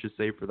 but let's just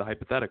say for the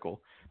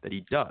hypothetical that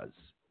he does,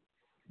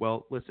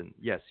 well, listen,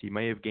 yes, he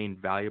may have gained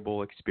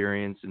valuable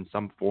experience in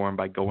some form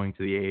by going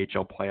to the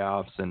AHL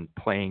playoffs and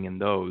playing in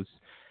those.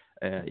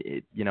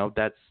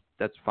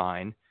 That's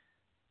fine.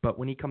 But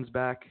when he comes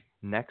back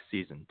next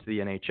season to the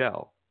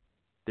NHL,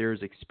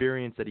 there's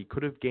experience that he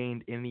could have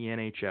gained in the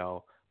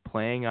NHL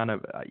playing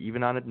on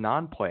even on a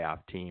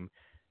non-playoff team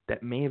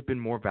that may have been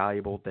more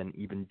valuable than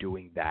even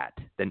doing that,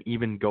 than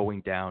even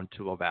going down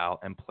to Laval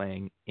and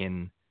playing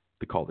in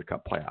the Calder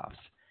Cup playoffs.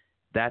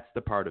 That's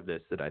the part of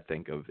this that I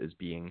think of as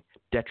being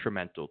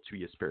detrimental to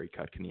Jesperi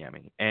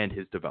Kotkaniemi and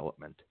his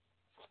development.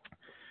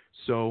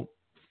 So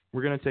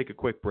we're going to take a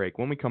quick break.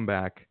 When we come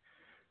back,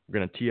 we're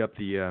going to tee up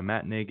the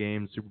matinee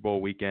game, Super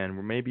Bowl weekend.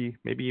 We'll maybe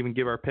even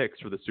give our picks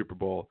for the Super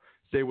Bowl.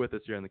 Stay with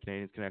us here on the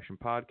Canadians Connection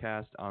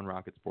podcast on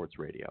Rocket Sports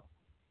Radio.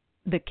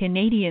 The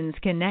Canadians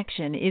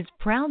Connection is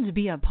proud to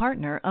be a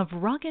partner of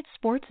Rocket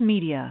Sports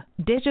Media,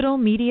 digital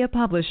media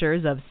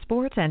publishers of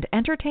sports and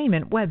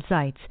entertainment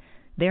websites.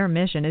 Their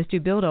mission is to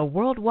build a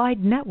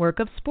worldwide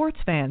network of sports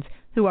fans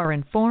who are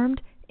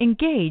informed,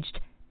 engaged,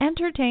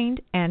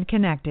 entertained, and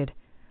connected.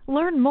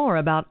 Learn more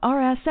about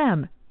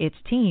RSM, its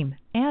team,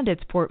 and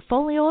its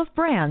portfolio of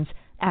brands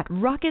at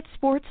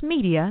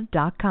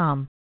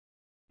rocketsportsmedia.com.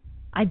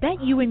 I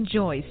bet you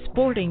enjoy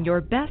sporting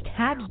your best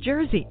Habs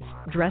jerseys,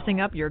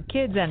 dressing up your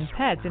kids and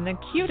pets in the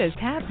cutest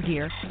Habs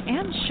gear,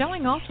 and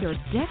showing off your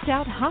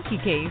decked-out hockey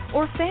cave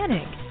or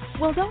fanning.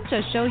 Well, don't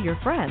just show your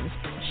friends.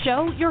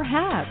 Show your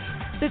Habs.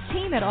 The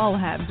team at All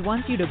Habs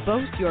wants you to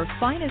boast your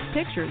finest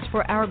pictures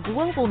for our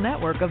global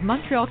network of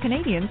Montreal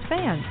Canadiens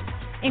fans.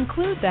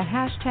 Include the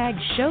hashtag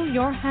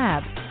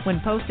 #ShowYourHabs when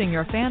posting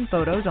your fan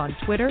photos on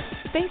Twitter,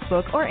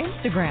 Facebook, or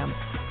Instagram.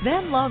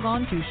 Then log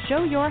on to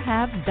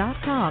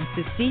showyourhabs.com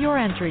to see your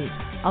entries,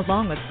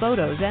 along with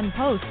photos and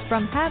posts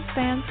from Habs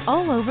fans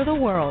all over the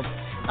world.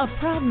 A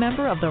proud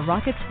member of the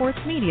Rocket Sports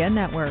Media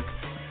Network.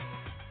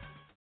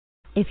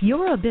 If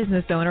you're a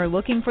business owner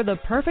looking for the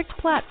perfect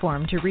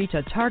platform to reach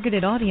a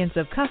targeted audience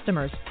of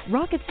customers,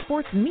 Rocket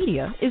Sports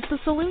Media is the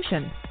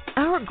solution.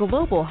 Our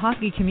global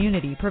hockey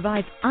community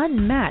provides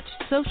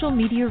unmatched social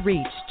media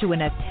reach to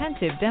an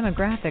attentive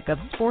demographic of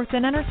sports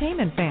and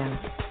entertainment fans.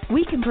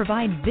 We can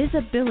provide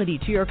visibility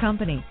to your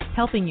company,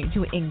 helping you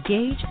to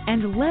engage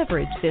and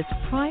leverage this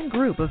prime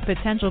group of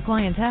potential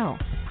clientele.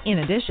 In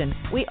addition,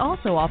 we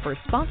also offer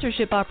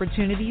sponsorship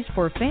opportunities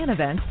for fan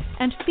events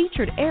and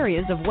featured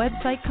areas of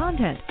website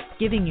content,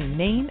 giving you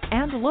name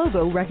and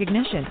logo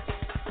recognition.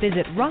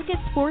 Visit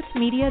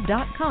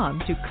rocketsportsmedia.com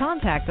to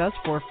contact us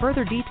for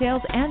further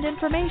details and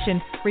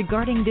information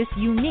regarding this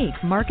unique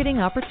marketing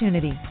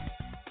opportunity.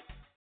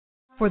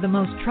 For the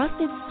most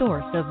trusted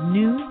source of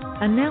news,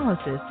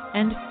 analysis,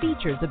 and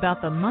features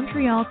about the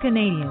Montreal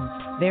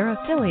Canadiens, their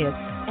affiliates,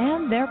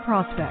 and their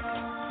prospects,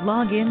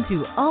 log in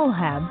to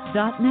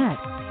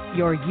allhabs.net,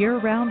 your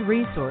year-round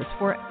resource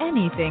for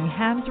anything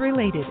Habs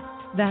related.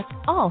 That's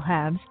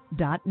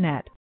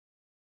allhabs.net.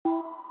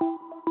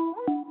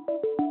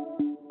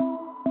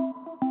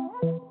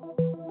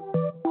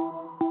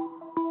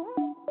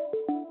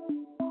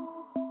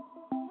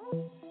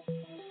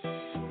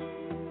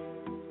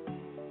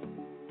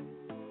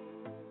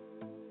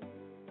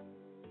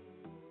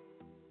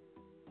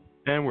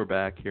 And we're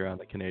back here on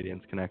the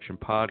Canadians Connection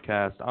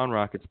podcast on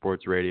Rocket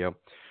Sports Radio.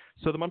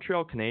 So the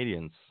Montreal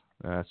Canadiens,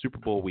 Super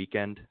Bowl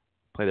weekend,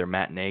 play their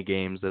matinee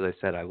games. As I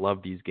said, I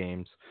love these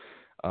games.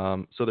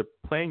 So they're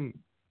playing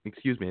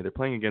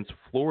against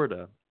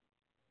Florida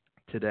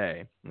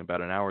today in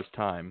about an hour's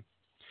time.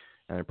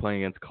 And they're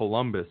playing against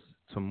Columbus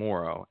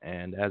tomorrow.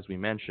 And as we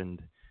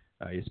mentioned,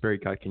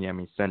 Jesperi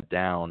Kotkaniemi sent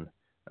down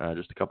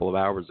just a couple of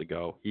hours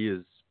ago. He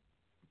is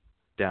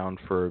down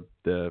for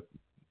the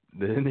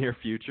near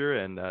future,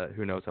 and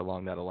who knows how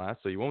long that'll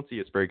last. So you won't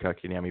see Jesperi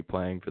Kotkaniemi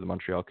playing for the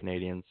Montreal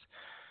Canadiens.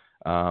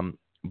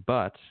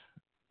 But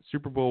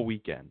Super Bowl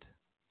weekend,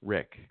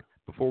 Rick,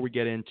 before we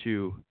get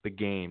into the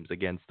games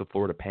against the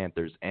Florida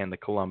Panthers and the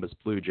Columbus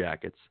Blue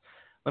Jackets,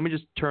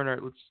 let's turn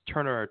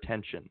our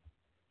attention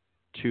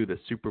to the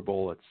Super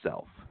Bowl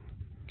itself.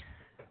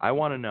 I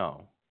want to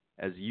know,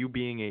 as you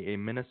being a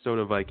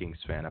Minnesota Vikings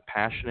fan, a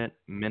passionate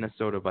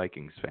Minnesota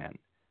Vikings fan,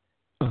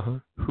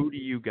 who do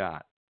you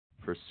got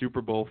for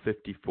Super Bowl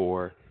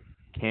 54,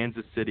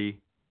 Kansas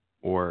City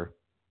or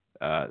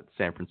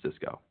San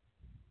Francisco?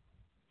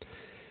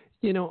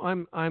 You know,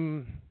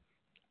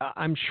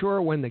 I'm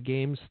sure when the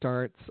game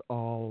starts,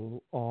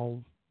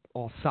 I'll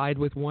side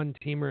with one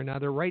team or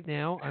another. Right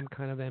now, I'm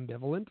kind of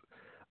ambivalent.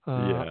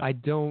 I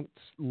don't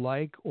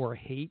like or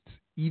hate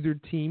either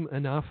team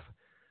enough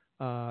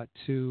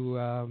to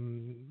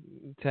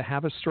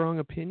have a strong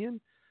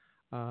opinion,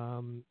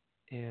 and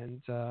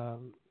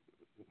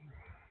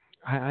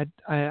I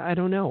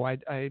don't know.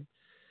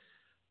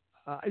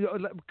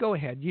 Go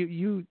ahead.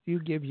 You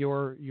give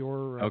your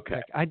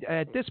okay. pick.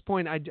 At this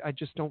point, I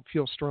just don't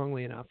feel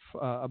strongly enough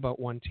about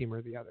one team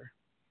or the other.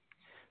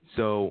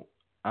 So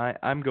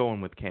I'm going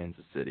with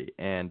Kansas City,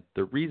 and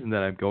the reason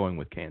that I'm going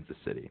with Kansas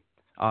City,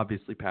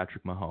 obviously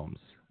Patrick Mahomes,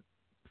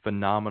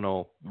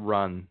 phenomenal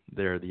run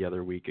there the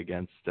other week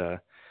against the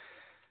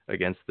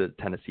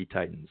Tennessee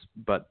Titans.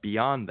 But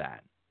beyond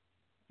that,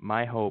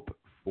 my hope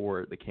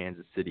for the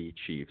Kansas City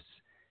Chiefs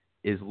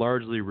is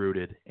largely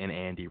rooted in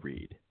Andy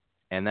Reid.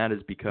 And that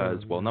is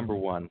because, well, number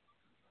one,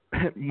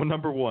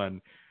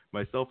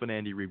 myself and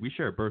Andy Reid, we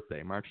share a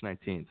birthday, March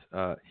 19th.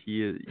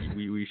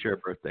 We share a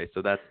birthday,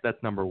 so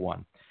that's number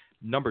one.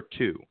 Number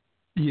two,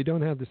 you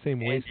don't have the same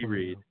waistline. Andy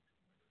Reid.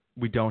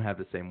 We don't have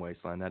the same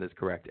waistline. That is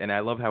correct. And I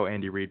love how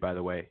Andy Reid, by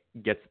the way,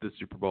 gets to the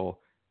Super Bowl,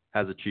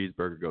 has a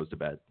cheeseburger, goes to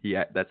bed.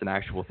 That's an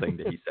actual thing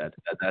that he said.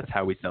 That's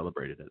how we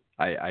celebrated it.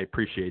 I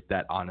appreciate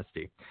that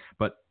honesty.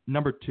 But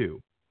number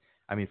two,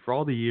 I mean, for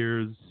all the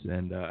years,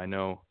 and I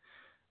know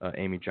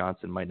Amy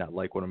Johnson might not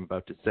like what I'm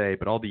about to say,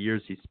 but all the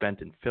years he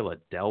spent in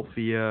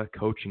Philadelphia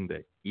coaching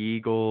the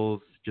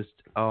Eagles, just,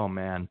 oh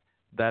man,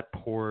 that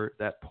poor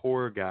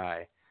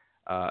guy.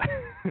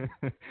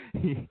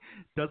 He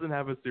doesn't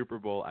have a Super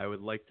Bowl. I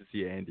would like to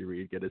see Andy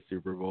Reid get a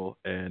Super Bowl,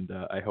 and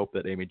I hope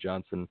that Amy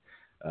Johnson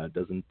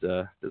doesn't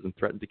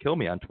threaten to kill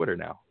me on Twitter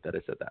now that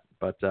I said that.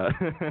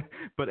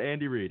 But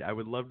Andy Reid, I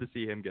would love to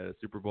see him get a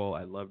Super Bowl.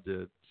 I'd love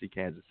to see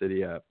Kansas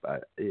City.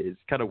 It's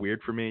kind of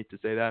weird for me to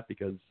say that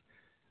because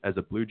as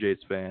a Blue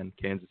Jays fan,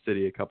 Kansas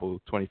City,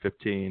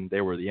 2015,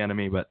 they were the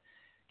enemy. But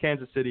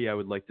Kansas City, I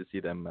would like to see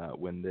them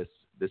win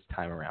this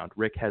time around.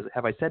 Rick,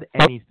 have I said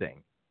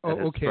anything? Oh,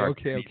 okay.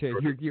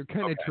 You're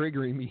kind of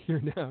triggering me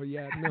here now.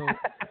 Yeah,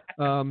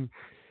 no.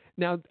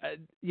 Now,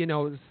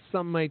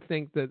 some might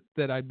think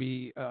that I'd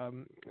be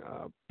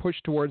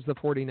pushed towards the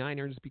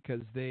 49ers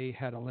because they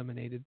had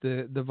eliminated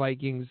the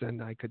Vikings,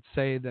 and I could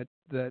say that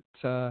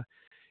the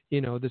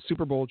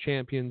Super Bowl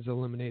champions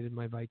eliminated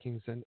my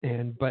Vikings,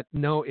 but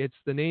no, it's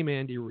the name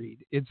Andy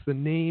Reid. It's the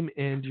name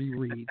Andy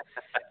Reid.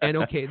 And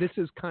okay, this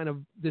is kind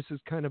of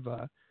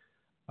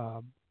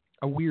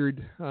a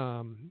weird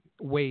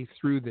way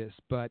through this,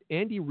 but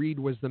Andy Reid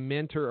was the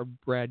mentor of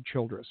Brad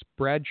Childress.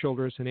 Brad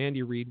Childress and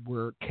Andy Reid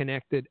were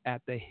connected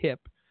at the hip,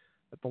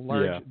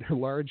 their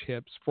large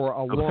hips for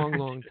a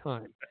long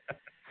time,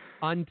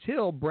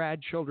 until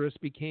Brad Childress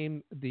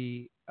became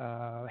the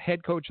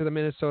head coach of the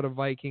Minnesota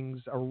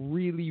Vikings. A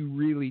really,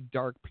 really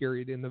dark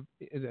period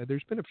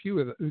there's been a few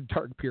of the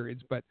dark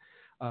periods, but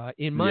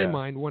in my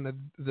mind, one of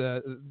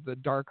the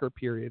darker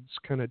periods,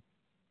 kind of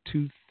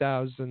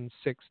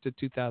 2006 to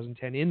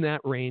 2010, in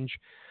that range,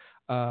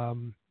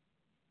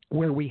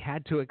 where we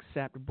had to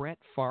accept Brett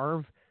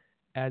Favre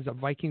as a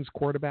Vikings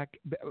quarterback,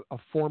 a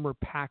former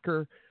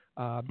Packer,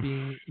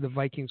 being the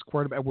Vikings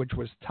quarterback, which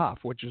was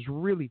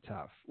really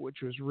tough.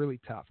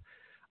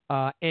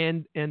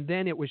 And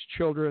then it was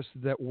Childress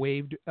that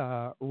waived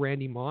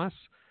Randy Moss.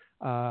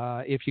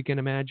 If you can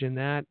imagine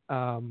that,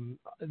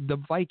 the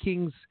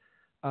Vikings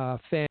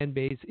fan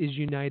base is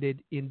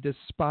united in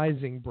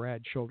despising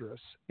Brad Childress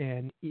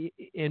and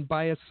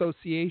by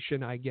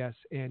association, I guess,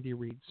 Andy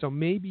Reid. So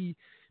maybe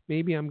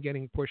I'm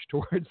getting pushed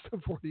towards the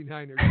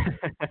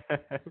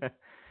 49ers.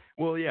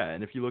 Well, yeah,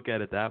 and if you look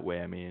at it that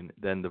way, I mean,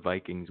 then the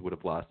Vikings would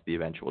have lost the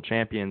eventual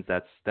champions.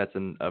 That's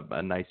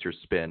a nicer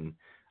spin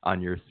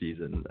on your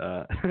season.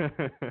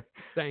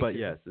 But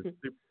yes, it's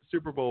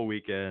Super Bowl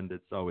weekend.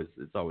 It's always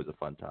a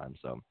fun time.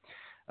 So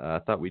I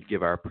thought we'd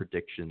give our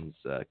predictions.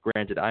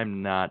 Granted,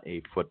 I'm not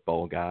a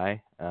football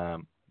guy.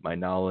 My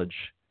knowledge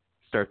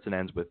starts and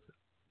ends with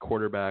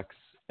quarterbacks,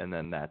 and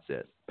then that's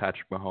it.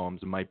 Patrick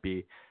Mahomes might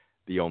be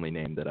the only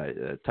name that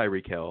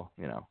Tyreek Hill,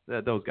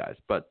 those guys.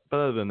 But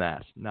other than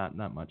that, not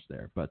much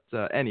there. But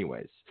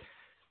anyways,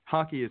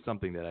 hockey is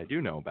something that I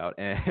do know about,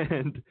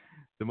 and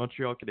the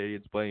Montreal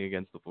Canadiens playing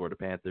against the Florida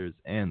Panthers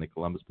and the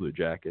Columbus Blue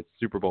Jackets.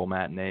 Super Bowl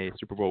matinee,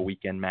 Super Bowl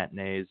weekend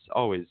matinees.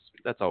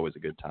 That's always a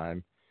good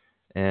time.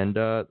 And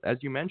as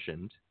you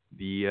mentioned,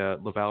 the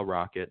Laval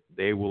Rocket,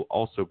 they will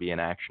also be in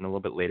action a little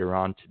bit later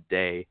on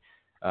today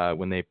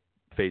when they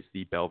face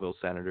the Belleville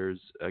Senators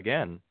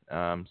again.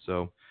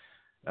 So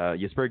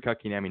Jesperi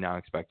Kotkaniemi now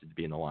expected to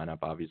be in the lineup,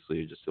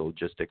 obviously, just the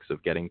logistics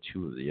of getting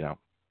to,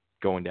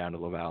 going down to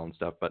Laval and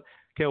stuff. But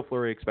Cale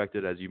Fleury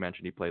expected, as you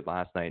mentioned, he played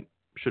last night,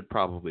 should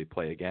probably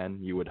play again,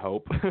 you would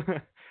hope.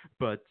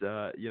 But,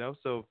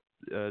 so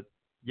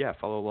yeah,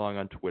 follow along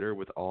on Twitter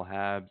with All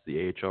Habs,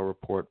 the AHL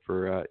report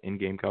for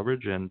in-game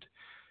coverage, and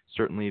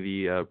certainly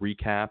the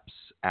recaps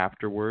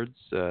afterwards.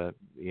 The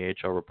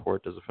AHL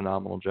report does a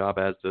phenomenal job,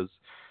 as does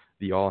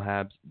the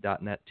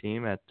allhabs.net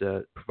team at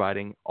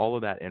providing all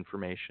of that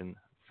information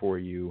for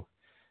you,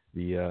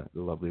 the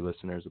lovely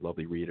listeners, the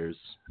lovely readers,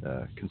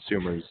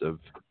 consumers of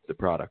the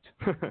product.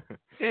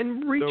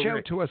 And reach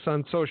out to us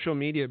on social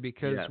media,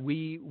 because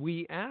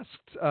we asked,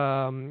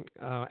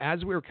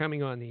 as we were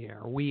coming on the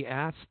air, we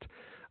asked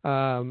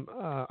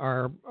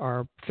our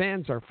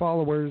fans, our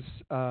followers,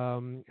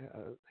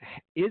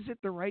 is it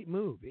the right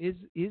move? Is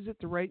it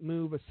the right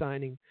move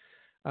assigning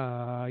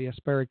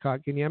Jesperi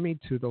Kotkaniemi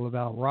to the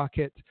Laval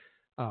Rocket?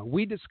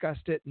 We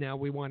discussed it. Now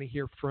we want to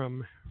hear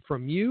from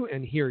you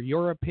and hear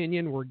your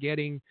opinion. We're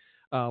getting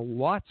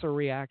lots of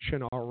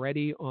reaction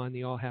already on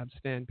the All Habs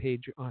fan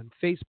page on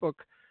Facebook.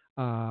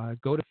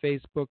 Go to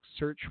Facebook,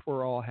 search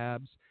for All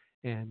Habs,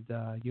 and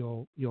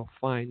you'll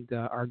find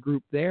our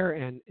group there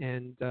and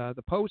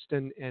the post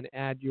and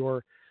add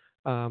your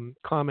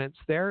comments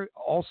there.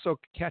 Also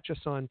catch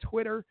us on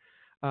Twitter,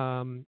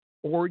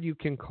 or you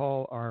can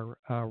call our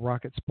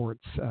Rocket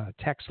Sports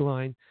text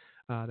line.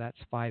 That's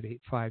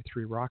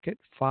 5853 Rocket,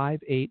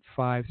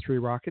 5853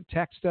 Rocket.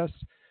 Text us,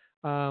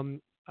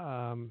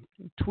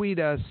 tweet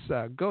us,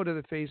 go to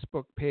the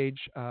Facebook page.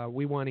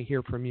 We want to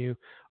hear from you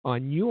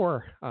on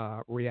your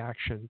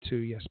reaction to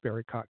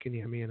Jesperi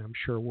Kotkaniemi, and I'm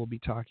sure we'll be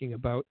talking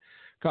about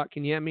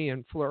Kotkaniemi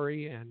and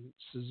Fleury and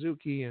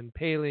Suzuki and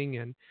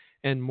Poehling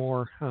and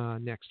more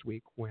next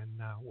week when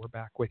we're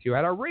back with you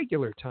at our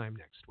regular time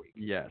next week.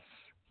 Yes.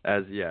 I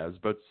was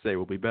about to say,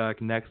 we'll be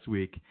back next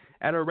week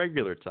at our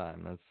regular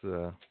time.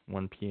 That's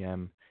 1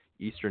 p.m.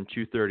 Eastern,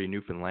 2:30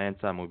 Newfoundland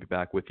time. We'll be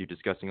back with you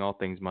discussing all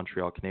things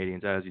Montreal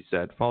Canadiens. As you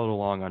said, follow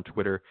along on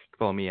Twitter. You can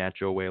follow me at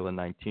Joe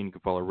Whalen19. You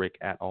can follow Rick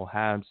at All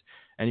Habs.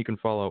 And you can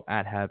follow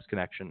at Habs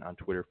Connection on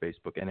Twitter,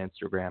 Facebook, and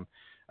Instagram.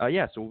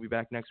 So we'll be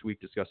back next week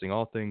discussing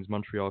all things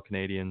Montreal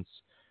Canadiens.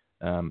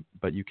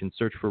 But you can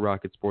search for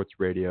Rocket Sports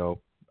Radio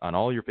on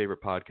all your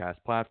favorite podcast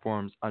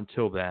platforms.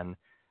 Until then,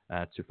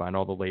 to find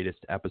all the latest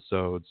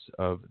episodes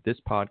of this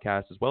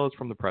podcast, as well as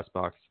from the press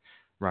box.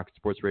 Rocket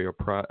Sports Radio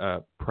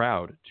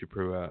proud to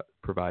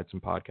provide some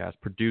podcasts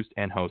produced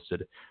and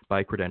hosted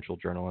by credentialed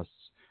journalists,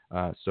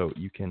 so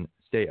you can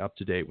stay up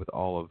to date with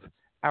all of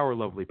our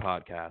lovely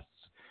podcasts.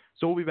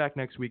 So we'll be back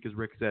next week, as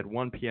Rick said,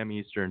 1 p.m.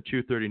 Eastern,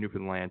 2:30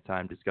 Newfoundland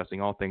time, discussing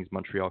all things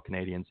Montreal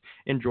Canadiens.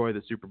 Enjoy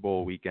the Super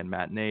Bowl weekend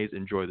matinees.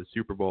 Enjoy the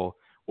Super Bowl.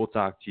 We'll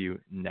talk to you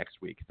next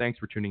week. Thanks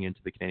for tuning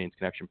into the Canadiens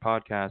Connection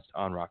podcast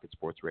on Rocket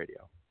Sports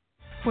Radio.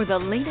 For the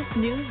latest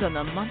news on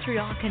the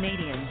Montreal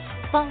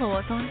Canadiens, follow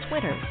us on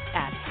Twitter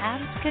at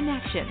Habs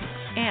Connection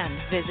and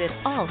visit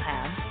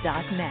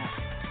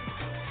allhabs.net.